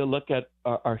we need to look at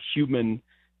our human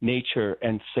nature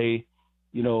and say,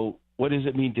 what does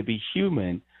it mean to be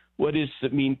human? What does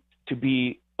it mean to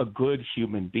be a good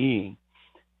human being?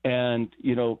 And,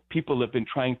 people have been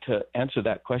trying to answer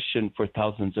that question for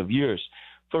thousands of years.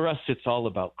 For us, it's all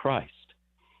about Christ.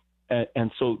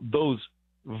 And so those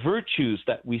virtues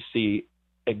that we see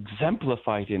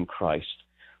exemplified in Christ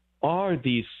are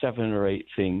these 7 or 8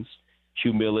 things: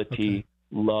 humility,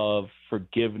 love,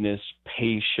 forgiveness,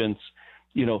 patience,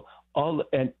 all,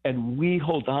 and we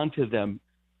hold on to them.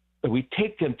 We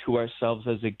take them to ourselves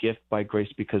as a gift by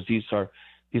grace, because these are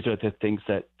the things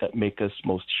that make us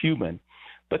most human.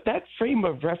 But that frame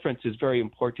of reference is very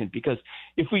important, because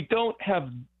if we don't have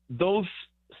those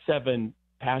 7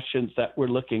 passions that we're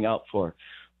looking out for,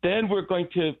 then we're going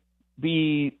to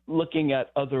be looking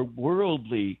at other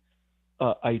worldly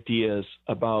ideas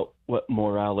about what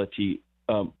morality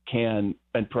can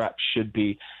and perhaps should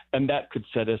be, and that could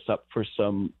set us up for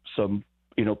some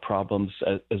problems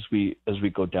as we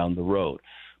go down the road.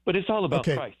 But it's all about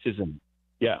Christ, isn't it?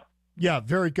 Yeah. Yeah,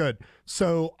 very good.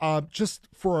 So just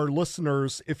for our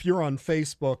listeners, if you're on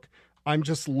Facebook, I'm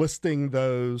just listing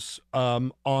those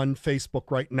on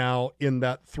Facebook right now in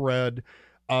that thread,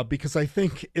 because I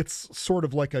think it's sort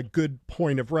of like a good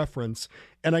point of reference.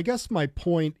 And I guess my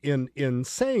point in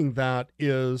saying that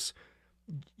is,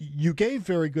 you gave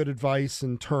very good advice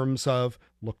in terms of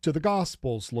look to the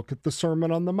Gospels, look at the Sermon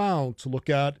on the Mount, look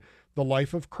at the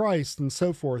life of Christ and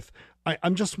so forth.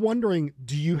 I'm just wondering,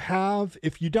 do you have,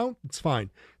 if you don't, it's fine.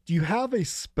 Do you have a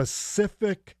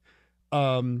specific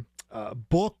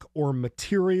book or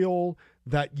material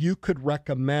that you could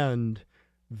recommend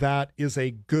that is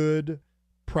a good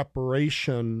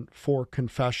preparation for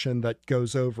confession that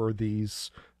goes over these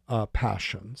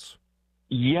passions?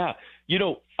 Yeah,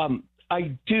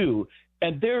 I do.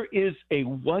 And there is a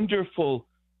wonderful,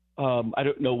 I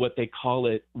don't know what they call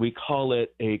it. We call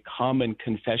it a common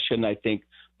confession, I think,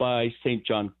 by St.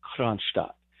 John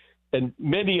Kronstadt. And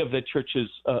many of the churches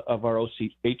of our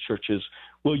OC8 churches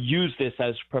will use this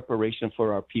as preparation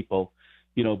for our people,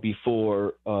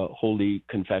 before Holy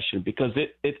Confession, because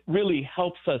it really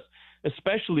helps us,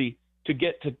 especially to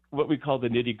get to what we call the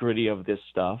nitty-gritty of this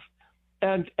stuff,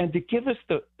 and to give us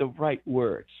the right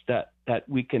words that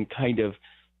we can kind of,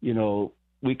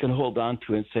 we can hold on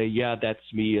to and say, yeah,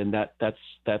 that's me, and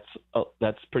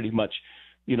that's pretty much,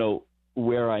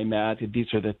 where I'm at, and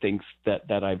these are the things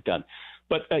that I've done.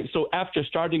 But so after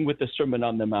starting with the Sermon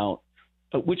on the Mount,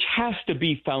 which has to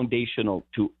be foundational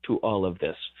to all of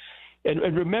this, and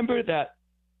remember that,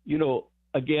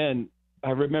 again, I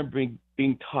remember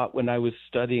being taught when I was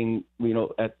studying,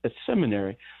 at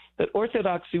seminary, that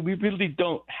Orthodoxy, we really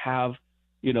don't have,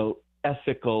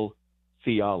 ethical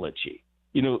theology.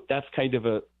 That's kind of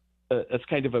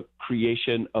a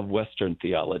creation of Western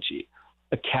theology,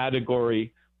 a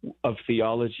category of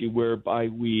theology whereby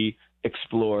we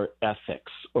explore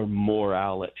ethics or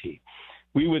morality.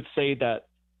 We would say that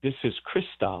this is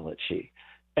Christology,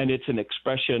 and it's an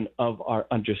expression of our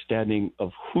understanding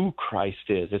of who Christ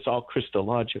is. It's all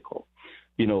Christological,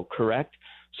 correct?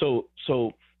 So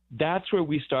that's where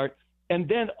we start. And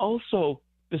then also,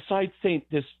 besides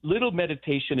this little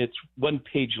meditation, it's 1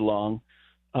 page long,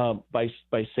 by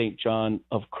St. John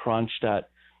of Kronstadt.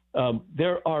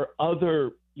 There are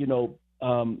other,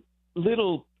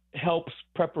 little helps,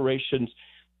 preparations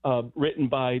written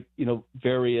by,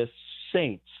 various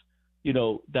saints,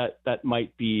 that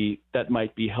might be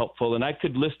helpful. And I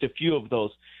could list a few of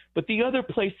those. But the other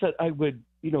place that I would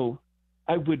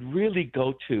really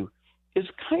go to is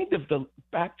kind of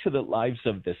back to the lives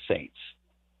of the saints.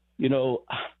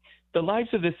 The lives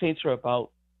of the saints are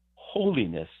about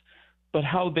holiness, but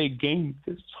how they gained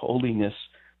this holiness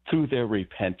through their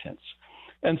repentance.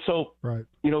 And so, right.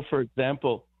 For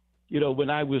example, when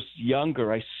I was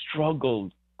younger, I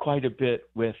struggled quite a bit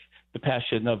with the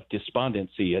passion of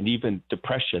despondency and even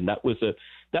depression. That was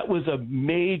a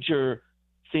major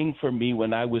thing for me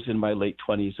when I was in my late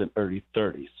 20s and early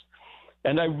 30s.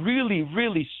 And I really,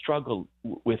 really struggled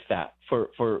with that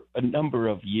for a number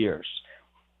of years.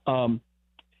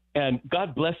 And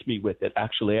God blessed me with it,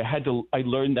 actually. I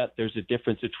learned that there's a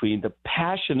difference between the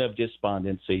passion of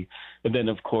despondency and then,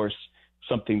 of course,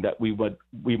 something that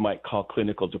we might call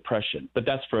clinical depression. But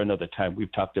that's for another time.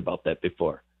 We've talked about that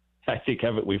before, I think,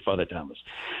 haven't we, Father Thomas?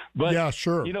 But, yeah,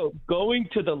 sure. Going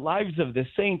to the lives of the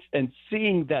saints and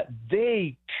seeing that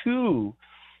they, too,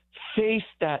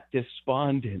 faced that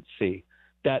despondency,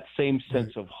 that same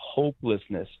sense of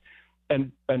hopelessness,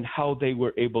 and how they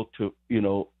were able to,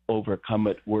 overcome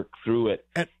it, work through it.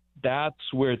 And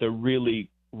that's where the really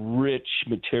rich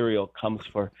material comes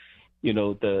for,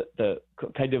 the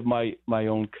kind of my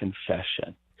own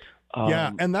confession.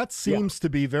 And that seems to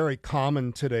be very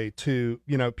common today too.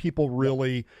 People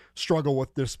really struggle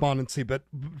with despondency. But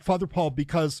Father Paul,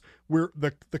 because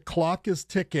the clock is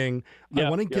ticking, I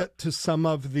want to get to some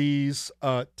of these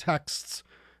texts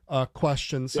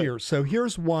questions here. So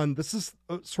here's one. This is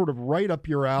sort of right up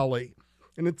your alley,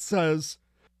 and it says,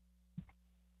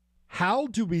 "How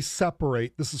do we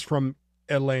separate?" This is from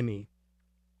Eleni.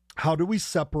 "How do we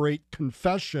separate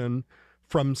confession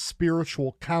from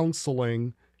spiritual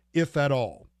counseling, if at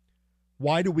all?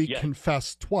 Why do we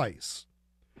confess twice?"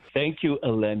 Thank you,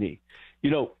 Eleni.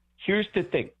 Here's the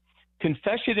thing.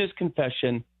 Confession is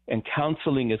confession and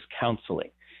counseling is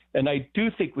counseling. And I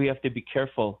do think we have to be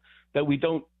careful that we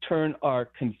don't turn our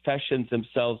confessions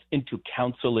themselves into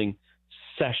counseling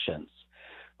sessions.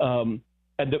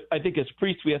 And I think as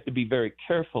priests, we have to be very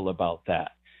careful about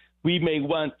that. We may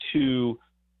want to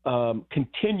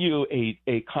continue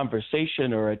a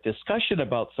conversation or a discussion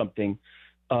about something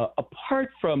apart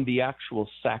from the actual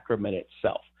sacrament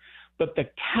itself. But the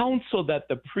counsel that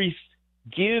the priest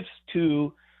gives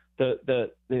to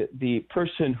the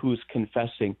person who's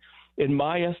confessing, in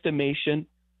my estimation,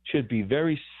 should be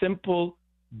very simple,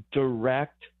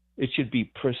 direct. It should be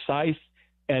precise.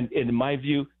 And in my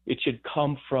view, it should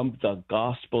come from the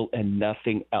gospel and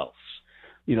nothing else.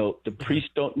 The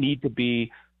priests don't need to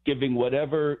be giving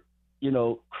whatever,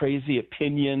 crazy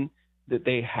opinion that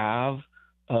they have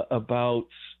about,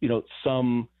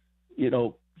 some,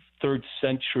 3rd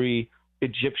century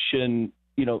Egyptian,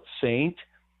 saint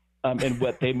and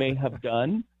what they may have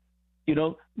done.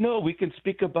 No, we can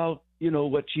speak about,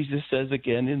 what Jesus says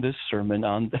again in the Sermon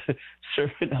on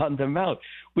the Mount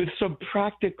with some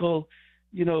practical,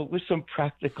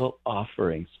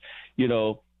 offerings.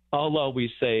 I'll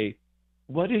always say,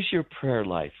 what is your prayer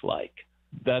life like?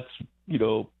 That's,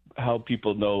 how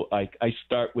people know I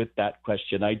start with that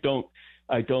question. I don't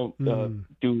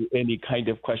do any kind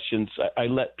of questions. I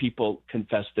let people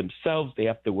confess themselves. They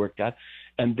have to work that.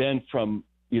 And then from,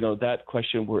 that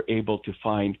question, we're able to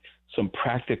find some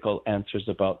practical answers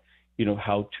about,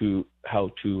 how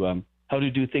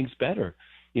to do things better,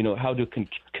 how to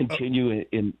continue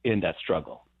in that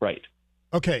struggle. Right.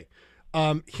 Okay.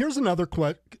 Here's another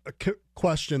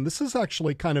question. This is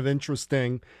actually kind of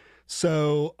interesting.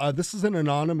 So this is an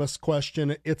anonymous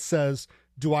question. It says,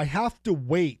 "Do I have to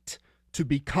wait to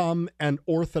become an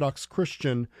Orthodox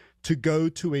Christian to go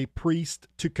to a priest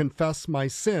to confess my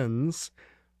sins?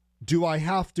 Do I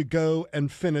have to go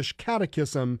and finish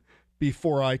catechism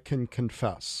before I can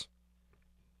confess?"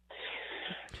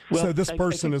 Well, so this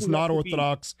person is not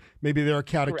Orthodox. Maybe they're a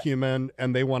catechumen,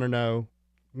 and they want to know,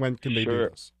 when can they do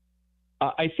this?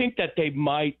 I think that they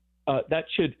might, that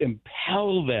should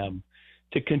impel them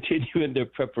to continue in their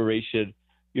preparation,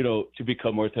 to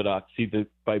become Orthodox, either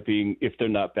by being, if they're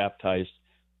not baptized,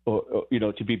 or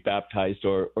to be baptized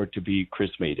or to be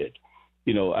chrismated.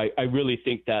 I really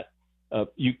think that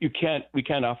we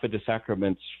can't offer the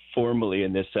sacraments formally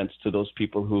in this sense to those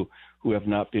people who have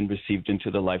not been received into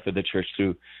the life of the church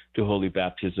through holy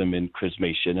baptism and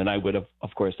chrismation. And I would have,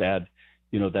 of course, add,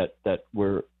 that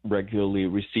we're regularly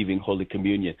receiving Holy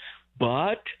Communion.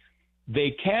 But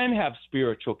they can have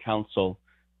spiritual counsel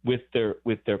with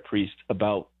their priest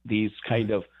about these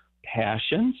kind of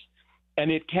passions.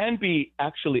 And it can be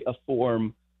actually a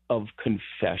form of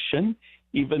confession,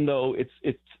 even though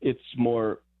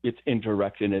it's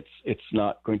indirect and it's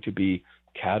not going to be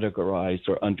categorized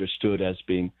or understood as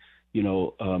being,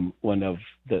 one of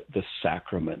the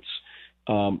sacraments.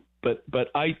 But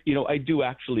I do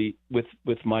actually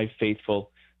with my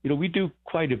faithful, we do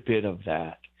quite a bit of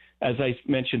that. As I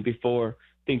mentioned before,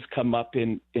 things come up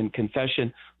in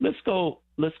confession. Let's go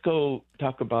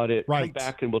talk about it. Right. Come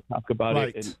back and we'll talk about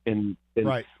it and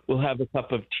we'll have a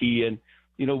cup of tea and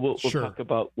we'll talk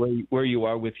about where you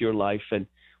are with your life and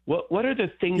What are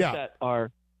the things that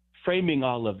are framing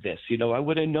all of this? You know, I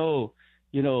want to know,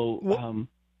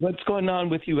 what's going on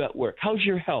with you at work? How's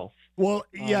your health? Well,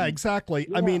 yeah, exactly.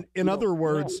 I mean, in other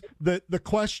words, the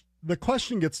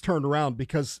question gets turned around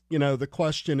because, the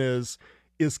question is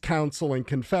counseling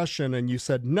confession? And you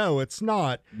said, no, it's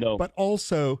not. No. But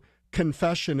also,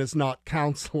 confession is not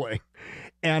counseling.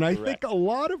 And I think a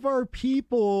lot of our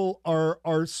people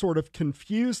are sort of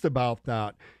confused about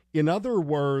that. In other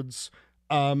words,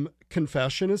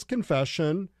 confession is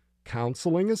confession,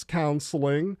 counseling is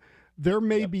counseling. There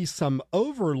may be some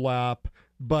overlap,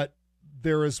 but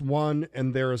there is one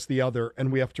and there is the other,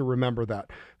 and we have to remember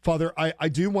that. Father, I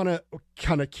do want to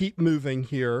kind of keep moving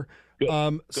here.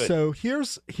 Good. So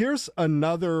here's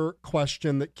another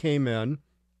question that came in,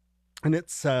 and it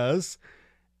says,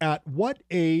 at what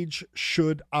age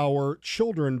should our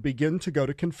children begin to go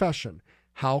to confession?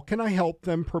 How can I help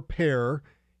them prepare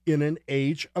in an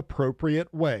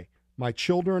age-appropriate way? My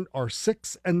children are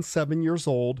 6 and 7 years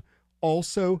old.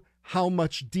 Also, how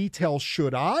much detail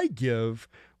should I give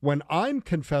when I'm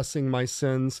confessing my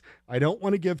sins? I don't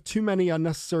want to give too many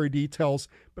unnecessary details,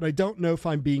 but I don't know if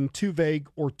I'm being too vague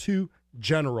or too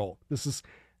general. This is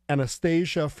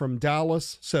Anastasia from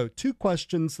Dallas. So 2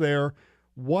 questions there.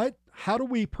 How do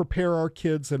we prepare our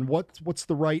kids, and what's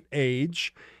the right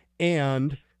age,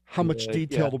 and how much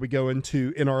detail do we go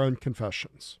into in our own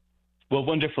confessions? Well,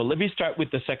 wonderful. Let me start with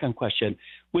the second question,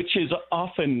 which is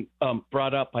often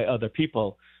brought up by other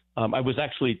people. I was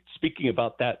actually speaking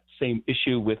about that same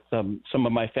issue with some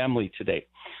of my family today.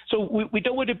 So we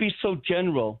don't want to be so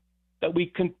general that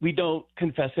we don't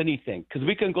confess anything, because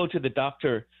we can go to the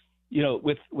doctor,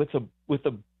 with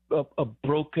a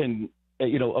broken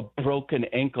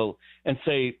ankle and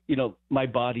say, my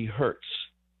body hurts.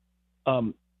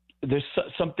 There's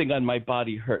something on my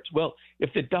body hurts. Well,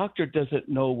 if the doctor doesn't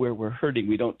know where we're hurting,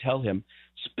 we don't tell him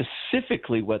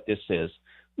specifically what this is,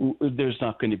 there's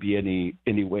not going to be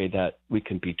any way that we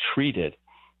can be treated.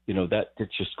 That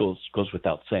just goes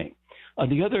without saying. On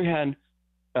the other hand,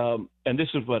 and this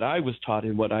is what I was taught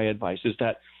and what I advise, is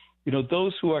that,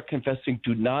 those who are confessing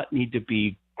do not need to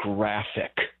be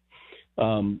graphic.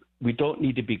 We don't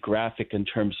need to be graphic in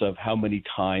terms of how many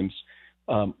times.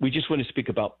 We just want to speak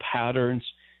about patterns,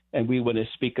 and we want to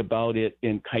speak about it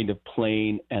in kind of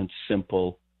plain and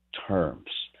simple terms.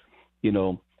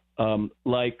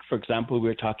 Like, for example, we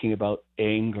were talking about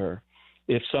anger.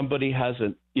 If somebody has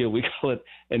we call it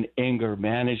an anger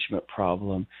management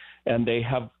problem, and they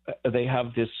have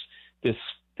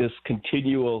this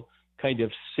continual kind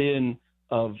of sin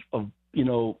of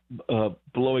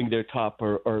blowing their top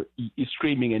or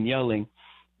screaming and yelling,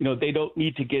 they don't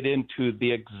need to get into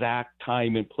the exact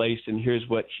time and place, and here's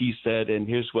what he said and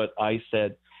here's what I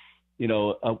said. We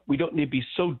don't need to be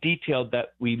so detailed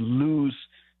that we lose,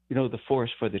 the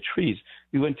forest for the trees.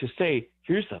 We want to say,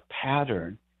 here's a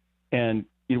pattern, and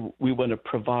we want to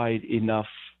provide enough,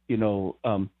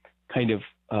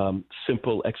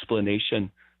 simple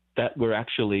explanation that we're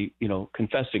actually,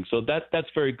 confessing. So that's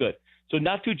very good. So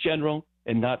not too general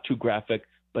and not too graphic,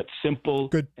 but simple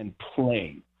and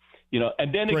plain.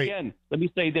 And then again, let me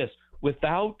say this: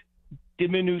 without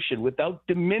diminution, without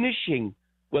diminishing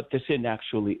what the sin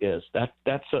actually is. That's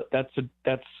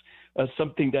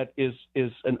something that is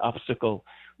an obstacle.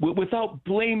 Without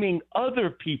blaming other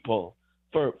people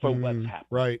for what's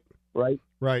happened.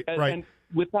 Right. And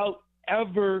without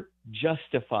ever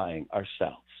justifying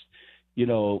ourselves. We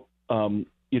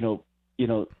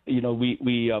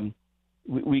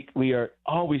are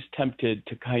always tempted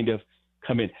to kind of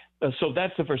come in. So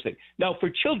that's the first thing. Now, for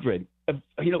children,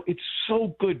 it's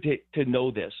so good to know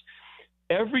this.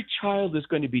 Every child is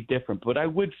going to be different, but I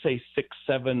would say 6,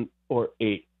 7, or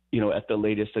 8, at the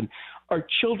latest. And our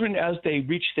children, as they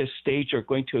reach this stage, are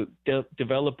going to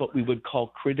develop what we would call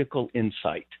critical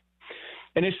insight.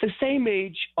 And it's the same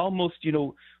age almost,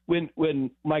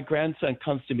 when my grandson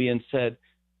comes to me and said,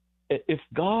 if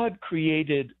God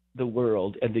created the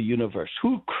world and the universe,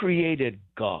 who created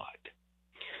God?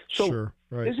 So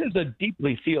this is a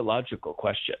deeply theological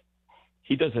question.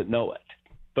 He doesn't know it,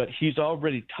 but he's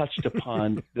already touched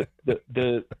upon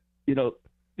the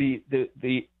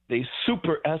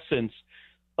super essence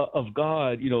of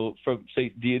God, from, say,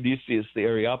 Dionysius the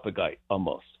Areopagite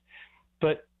almost.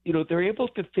 But, they're able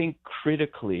to think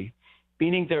critically,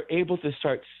 meaning they're able to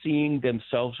start seeing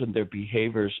themselves and their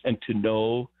behaviors, and to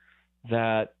know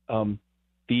that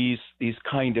these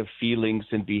kind of feelings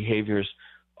and behaviors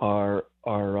are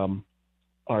a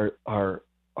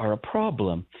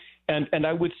problem. And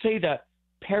I would say that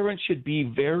parents should be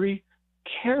very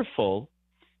careful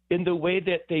in the way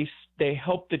that they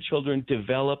help the children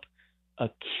develop a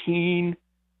keen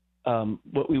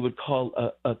what we would call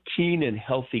a keen and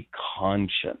healthy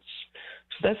conscience.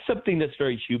 So that's something that's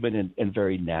very human and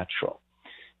very natural.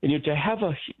 And to have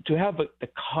the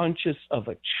conscience of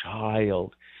a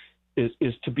child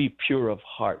is to be pure of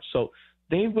heart. So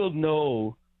they will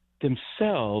know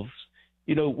themselves,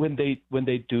 when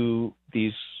they do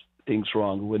these things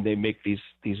wrong, when they make these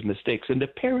mistakes, and the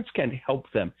parents can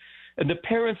help them. And the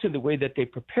parents, in the way that they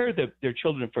prepare their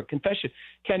children for confession,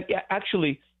 can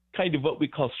actually kind of what we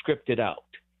call script it out.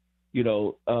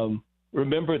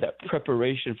 Remember that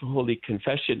preparation for Holy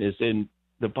Confession is in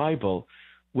the Bible.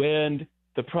 When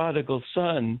the prodigal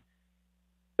son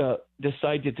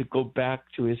decided to go back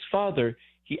to his father,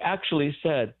 he actually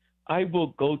said, I will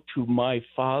go to my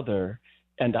father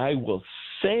and I will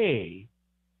say,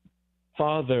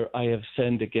 Father, I have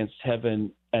sinned against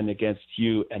heaven and against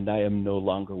you, and I am no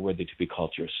longer worthy to be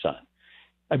called your son.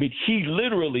 I mean, he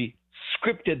literally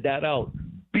scripted that out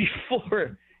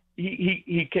before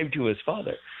he came to his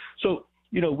father. So,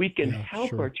 we can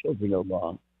help our children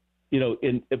along,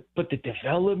 but the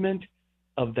development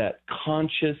of that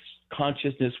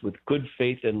consciousness with good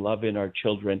faith and love in our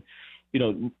children,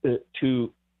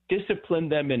 to discipline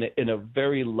them in a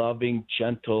very loving,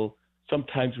 gentle,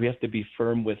 sometimes we have to be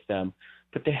firm with them,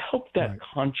 but to help that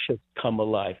conscience come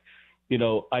alive.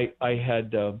 I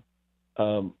had,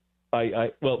 I'll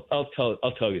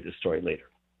tell you the story later.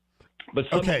 But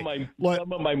some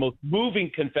of my most moving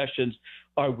confessions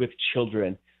are with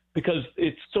children, because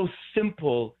it's so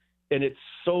simple and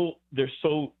they're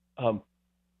so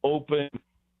open,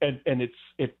 and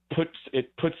it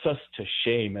puts us to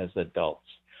shame as adults.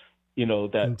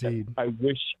 That I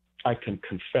wish I can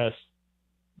confess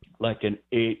like an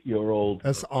 8-year-old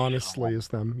as honestly as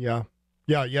them. Yeah.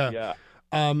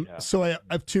 So I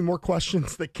have two more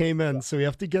questions that came in, so we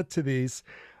have to get to these.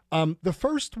 The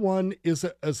first one is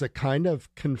a kind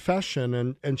of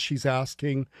confession, and she's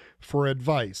asking for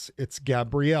advice. It's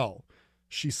Gabrielle.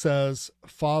 She says,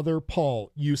 Father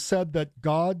Paul, you said that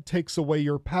God takes away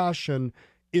your passion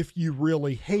if you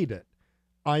really hate it.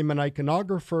 I'm an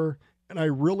iconographer, and I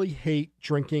really hate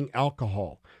drinking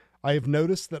alcohol. I have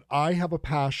noticed that I have a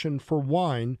passion for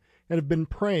wine and have been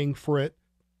praying for it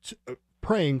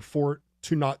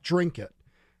to not drink it.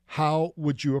 How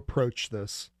would you approach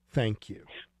this? Thank you.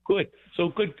 Good. So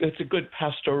good. It's a good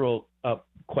pastoral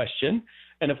question.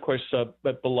 And of course,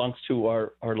 that belongs to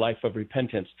our life of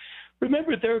repentance.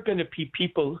 Remember, there are going to be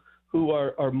people who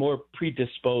are more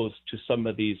predisposed to some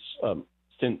of these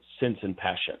sins and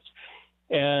passions.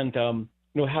 And,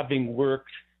 having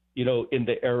worked, in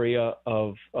the area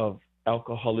of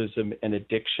alcoholism and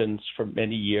addictions for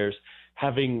many years,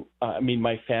 having,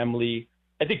 my family,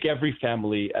 I think every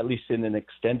family, at least in an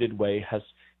extended way, has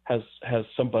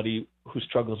somebody who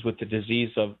struggles with the disease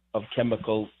of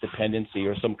chemical dependency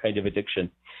or some kind of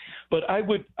addiction. But I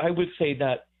would say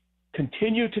that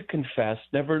continue to confess,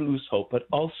 never lose hope, but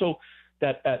also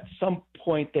that at some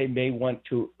point they may want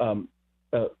to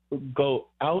go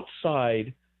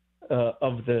outside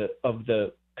of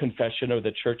the confession or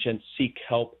the church and seek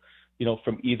help,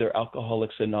 from either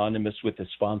Alcoholics Anonymous with a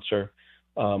sponsor.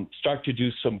 Start to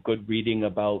do some good reading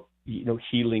about,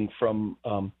 healing from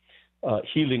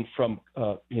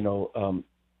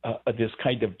this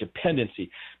kind of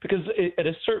dependency, because at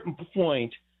a certain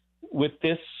point with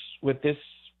this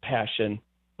passion,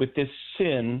 with this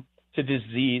sin, it's a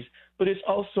disease, but it's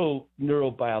also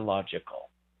neurobiological,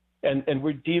 and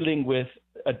we're dealing with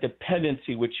a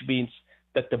dependency, which means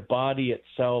that the body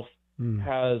itself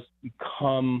has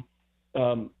become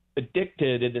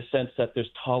addicted in the sense that there's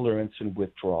tolerance and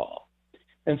withdrawal.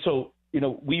 And so,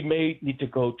 we may need to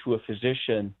go to a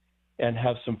physician and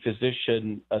have some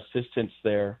physician assistance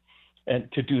there, and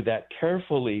to do that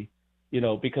carefully,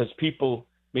 because people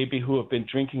maybe who have been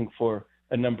drinking for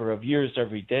a number of years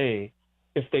every day,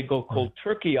 if they go cold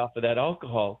turkey off of that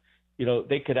alcohol,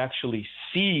 they could actually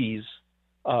seize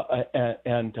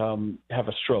and have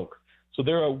a stroke. So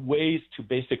there are ways to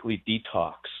basically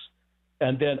detox,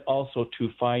 and then also to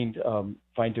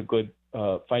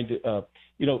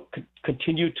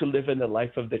continue to live in the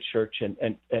life of the church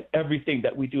and everything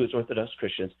that we do as Orthodox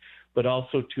Christians, but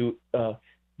also to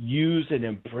use and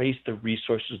embrace the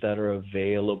resources that are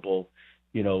available,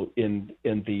 in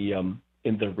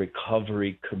the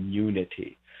recovery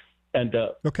community. And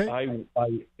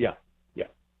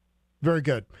Very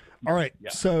good. All right. Yeah.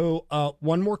 So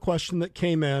one more question that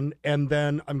came in, and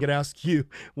then I'm going to ask you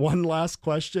one last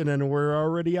question, and we're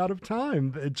already out of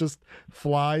time. It just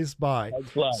flies by.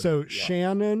 So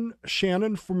Shannon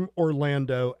from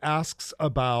Orlando asks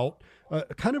about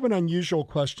kind of an unusual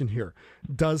question here.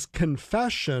 Does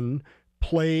confession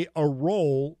play a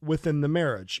role within the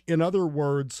marriage? In other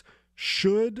words,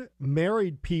 should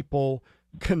married people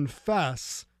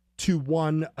confess to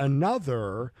one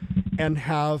another and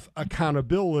have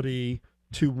accountability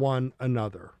to one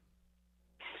another?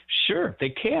 Sure, they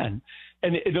can.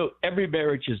 And every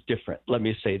marriage is different. Let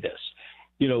me say this.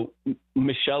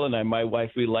 Michelle and I, my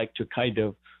wife, we like to kind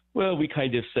of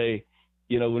say,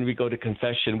 when we go to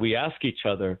confession, we ask each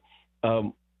other,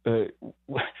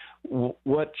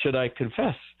 what should I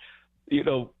confess? We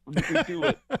do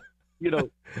it.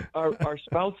 Our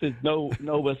spouses know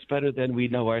us better than we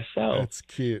know ourselves. That's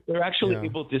cute. They're actually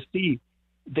able to see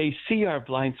our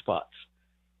blind spots.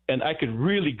 And I could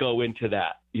really go into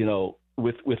that,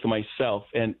 with myself,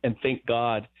 and thank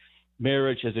God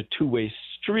marriage is a two-way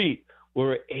street.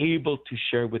 We're able to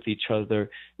share with each other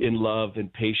in love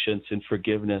and patience and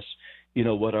forgiveness,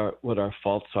 what our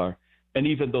faults are, and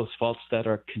even those faults that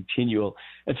are continual.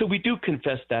 And so we do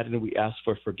confess that, and we ask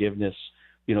for forgiveness,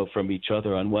 from each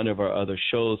other. On one of our other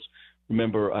shows,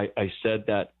 remember I said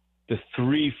that the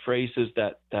three phrases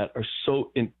that are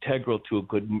so integral to a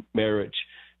good marriage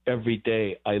every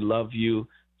day: I love you,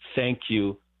 thank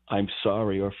you, I'm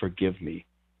sorry, or forgive me.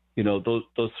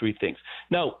 Those three things.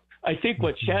 Now, I think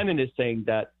what Shannon is saying,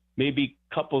 that maybe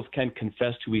couples can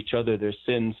confess to each other their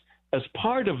sins as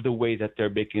part of the way that they're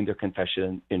making their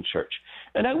confession in church.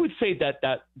 And I would say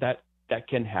that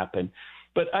can happen.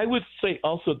 But I would say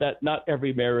also that not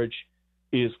every marriage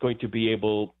is going to be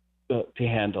able to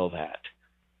handle that.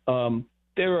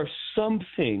 There are some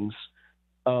things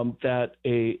that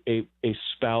a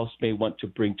spouse may want to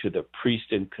bring to the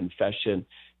priest in confession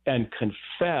and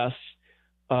confess,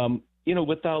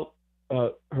 without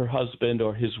her husband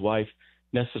or his wife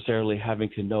necessarily having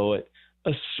to know it,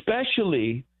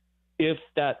 especially if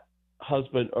that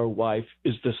husband or wife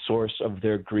is the source of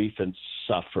their grief and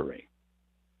suffering.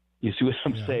 You see what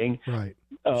I'm saying? Right.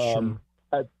 Sure.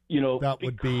 That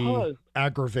would be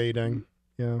aggravating.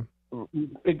 Yeah.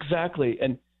 Exactly.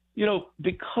 And,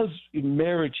 because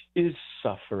marriage is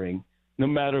suffering, no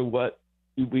matter what,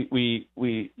 we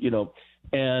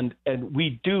and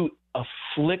we do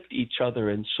afflict each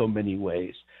other in so many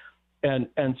ways. And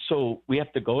so we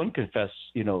have to go and confess,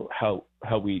 how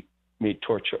we may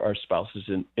torture our spouses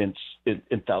in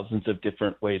thousands of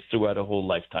different ways throughout a whole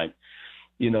lifetime,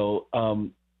 that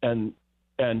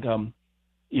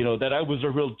I was a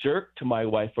real jerk to my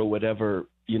wife or whatever,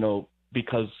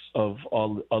 because of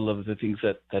all of the things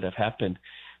that have happened.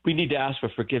 We need to ask for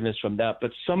forgiveness from that.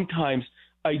 But sometimes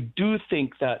I do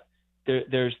think that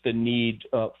there's the need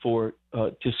for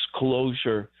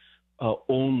disclosure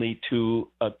only to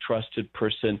a trusted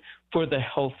person for the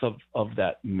health of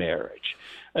that marriage.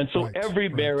 And so every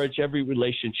marriage, every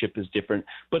relationship is different.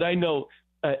 But I know,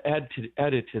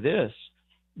 added to this,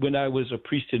 when I was a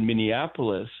priest in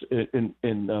Minneapolis,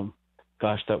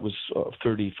 that was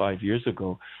 35 years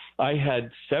ago, I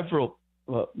had several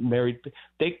married.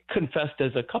 They confessed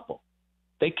as a couple.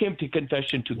 They came to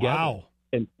confession together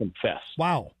and confessed.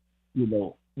 Wow.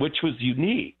 Which was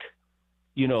unique.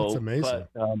 That's amazing.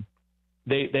 But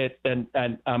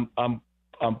I'm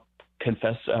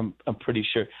pretty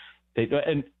sure they,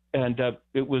 and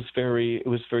it was a very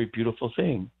beautiful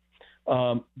thing.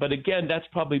 But again, that's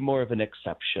probably more of an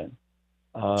exception.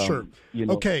 Sure.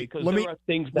 Okay. Because there are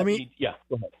things that go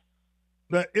ahead.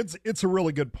 It's a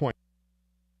really good point.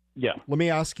 Yeah. Let me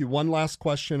ask you one last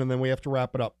question, and then we have to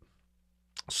wrap it up.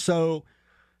 So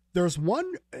there's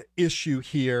one issue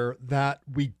here that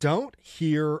we don't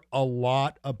hear a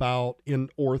lot about in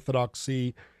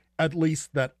Orthodoxy, at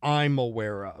least that I'm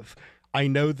aware of. I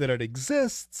know that it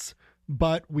exists,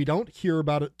 but we don't hear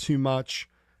about it too much,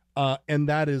 and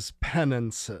that is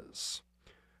penances.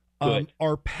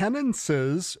 Are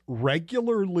penances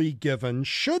regularly given?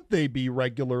 Should they be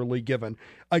regularly given?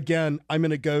 Again, I'm going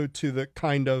to go to the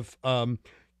kind of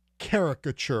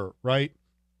caricature, right,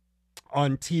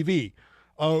 on TV.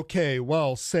 Okay,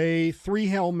 well, say 3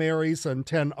 Hail Marys and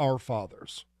 10 Our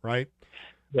Fathers, right?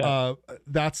 Yeah.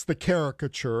 That's the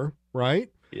caricature, right?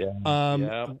 Yeah.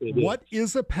 What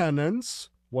is a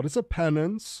penance? What is a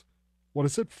penance? What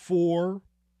is it for?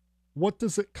 What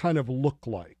does it kind of look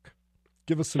like?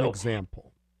 Give us an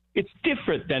example. It's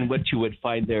different than what you would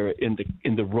find there in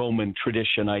the Roman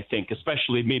tradition, I think,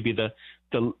 especially maybe the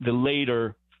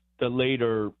later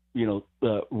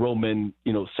Roman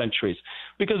centuries,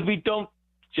 because we don't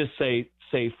just say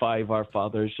 5 Our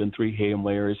Fathers and 3 Hail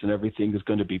Marys and everything is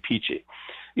going to be peachy,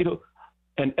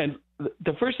 And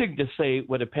the first thing to say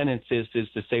what a penance is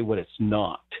to say what it's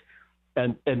not,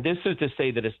 and this is to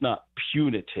say that it's not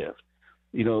punitive.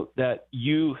 That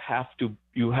you have to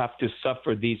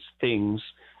suffer these things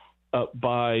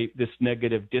by this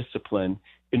negative discipline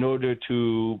in order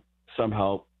to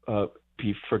somehow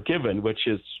be forgiven, which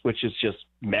is just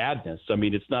madness. I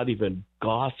mean, it's not even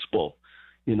gospel,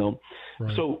 you know.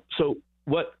 Right. So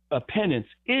what a penance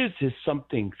is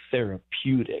something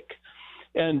therapeutic,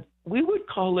 and we would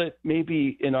call it,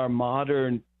 maybe in our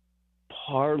modern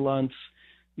parlance,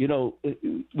 you know,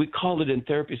 we call it in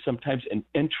therapy sometimes an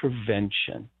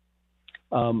intervention.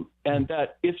 And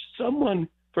that if someone,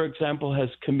 for example, has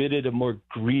committed a more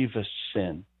grievous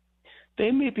sin,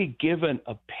 they may be given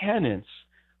a penance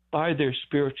by their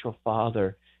spiritual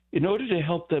father in order to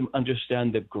help them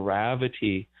understand the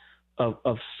gravity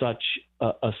of such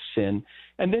a sin,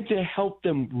 and then to help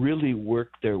them really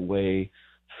work their way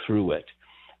through it.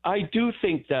 I do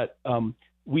think that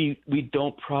we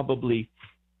don't probably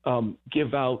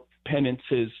give out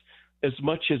penances as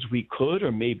much as we could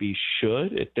or maybe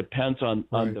should. It depends on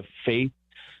the faith.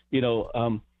 You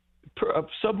know,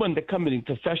 someone that coming in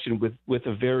confession with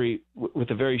a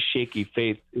very shaky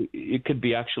faith, it could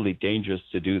be actually dangerous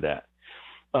to do that.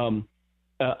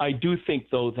 I do think,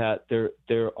 though, that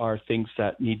there are things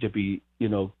that need to be, you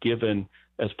know, given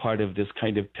as part of this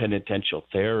kind of penitential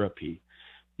therapy,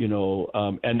 you know,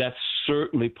 and that's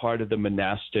certainly part of the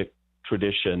monastic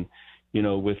tradition, you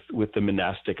know, with the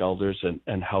monastic elders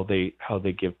and how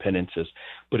they give penances.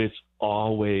 But it's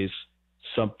always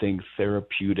something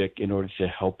therapeutic in order to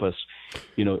help us,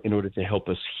 you know, in order to help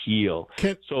us heal.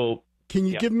 Can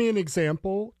you give me an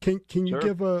example? Can you Sure.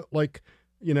 give a, like,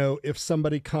 you know, if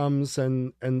somebody comes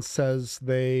and says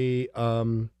they,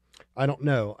 I don't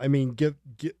know, I mean,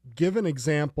 give an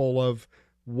example of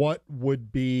what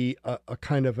would be a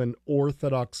kind of an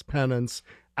Orthodox penance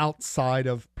outside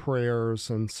of prayers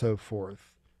and so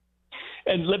forth.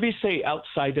 And let me say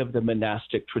outside of the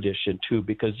monastic tradition, too,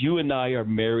 because you and I are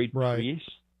married priests.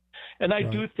 And I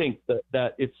do think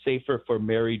that it's safer for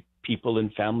married people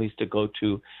and families to go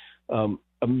to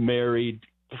a married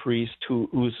priest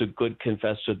who's a good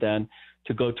confessor than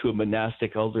to go to a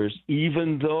monastic elders,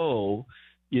 even though,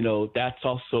 you know, that's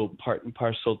also part and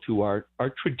parcel to our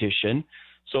tradition.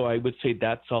 So I would say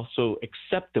that's also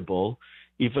acceptable,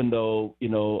 even though, you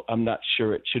know, I'm not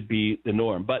sure it should be the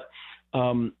norm. But,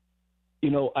 you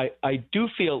know, I do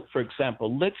feel, for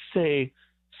example, let's say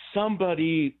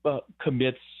somebody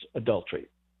commits adultery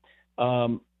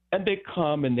and they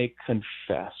come and they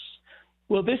confess.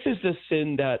 Well, this is a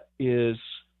sin that is,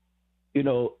 you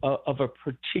know,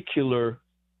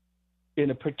 in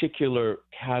a particular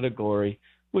category,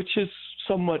 which is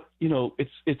somewhat, you know,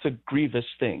 it's a grievous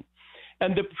thing.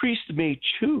 And the priest may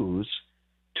choose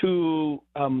to,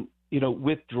 you know,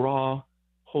 withdraw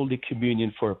Holy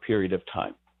Communion for a period of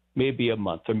time, maybe a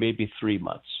month or maybe 3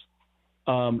 months.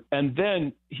 And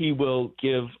then he will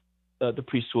give, the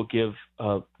priest will give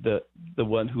the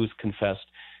one who's confessed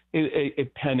a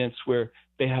penance where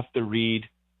they have to read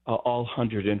all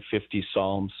 150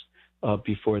 Psalms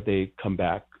before they come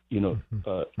back, you know,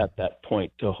 at that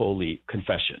point to Holy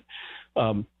Confession.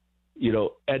 You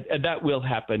know, and that will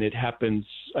happen. It happens,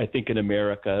 I think, in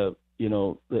America. You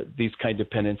know, these kind of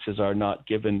penances are not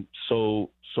given so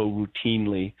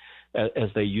routinely as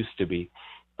they used to be.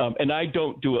 And I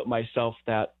don't do it myself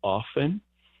that often.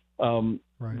 One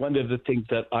of the things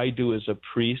that I do as a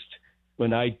priest,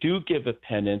 when I do give a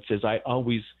penance, is I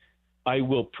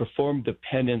will perform the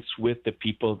penance with the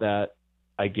people that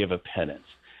I give a penance.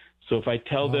 So if I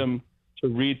tell them to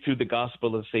read through the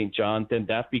Gospel of St. John, then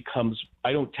that becomes,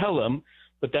 I don't tell them,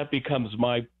 but that becomes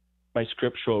my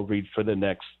scriptural read for the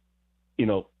next, you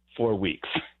know, 4 weeks.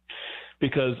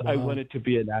 Because I want it to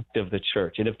be an act of the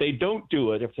church. And if they don't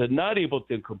do it, if they're not able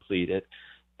to complete it,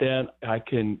 then I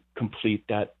can complete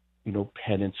that, you know,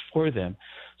 penance for them.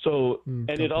 So, and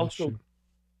it also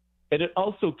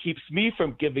keeps me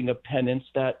from giving a penance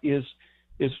that is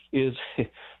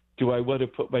do I want to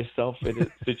put myself in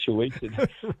a situation,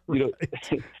 you know,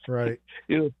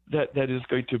 you know, that is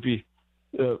going to be,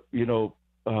 you know,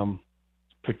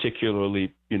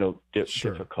 particularly, you know,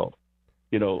 difficult,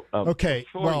 you know. Okay.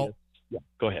 Well, yeah,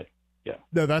 go ahead. Yeah.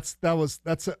 No, that's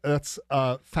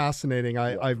fascinating.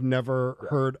 I've never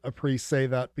heard a priest say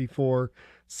that before,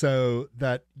 so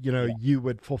that, you know, you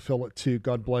would fulfill it too.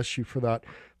 God bless you for that.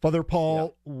 Father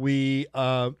Paul, we're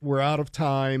out of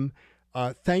time.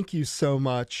 Thank you so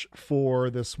much for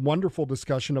this wonderful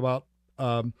discussion about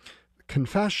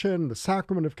confession, the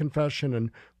sacrament of confession,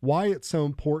 and why it's so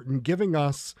important, giving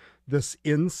us this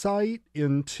insight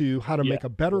into how to make a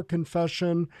better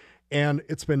confession. And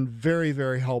it's been very,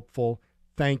 very helpful.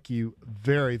 Thank you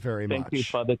very, very much. Thank you,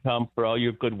 Father Tom, for all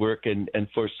your good work and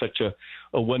for such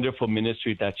a wonderful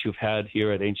ministry that you've had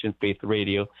here at Ancient Faith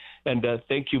Radio. And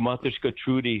thank you, Mother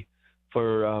Trudy,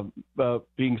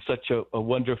 being such a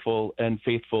wonderful and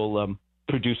faithful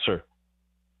producer.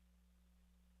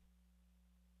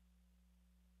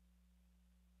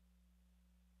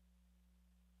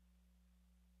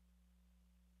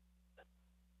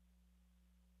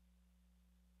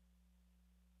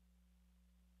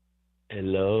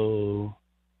 Hello.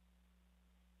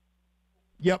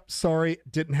 Yep, sorry,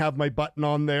 didn't have my button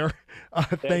on there.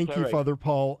 Thank you, right. Father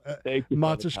Paul. Thank you,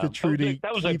 Matushka Trudy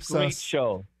that was a great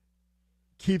show.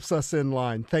 Keeps us in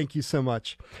line. Thank you so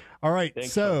much. All right,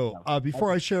 Thanks,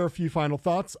 before I share a few final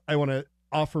thoughts, I want to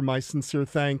offer my sincere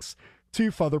thanks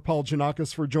to Father Paul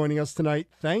Jannakos for joining us tonight.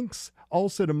 Thanks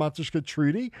also to Matushka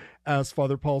Trudy, as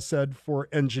Father Paul said, for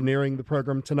engineering the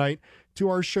program tonight, to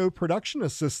our show production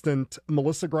assistant,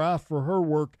 Melissa Graff, for her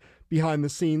work behind the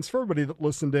scenes, for everybody that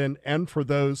listened in, and for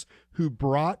those who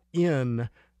brought in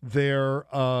their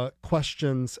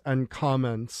questions and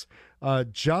comments.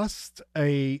 Just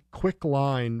a quick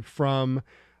line from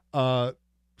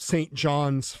St.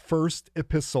 John's first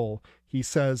epistle. He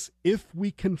says, "If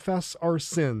we confess our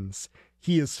sins,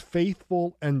 he is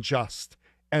faithful and just,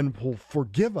 and will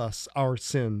forgive us our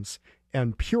sins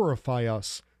and purify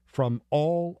us from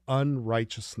all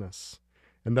unrighteousness."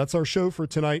 And that's our show for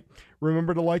tonight.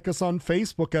 Remember to like us on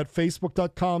Facebook at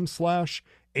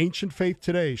facebook.com/Ancient Faith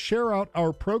Today. Share out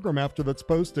our program after that's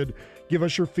posted. Give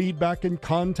us your feedback and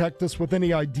contact us with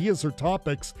any ideas or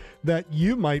topics that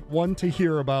you might want to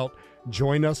hear about.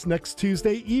 Join us next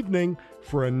Tuesday evening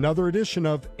for another edition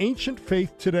of Ancient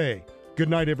Faith Today. Good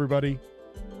night, everybody.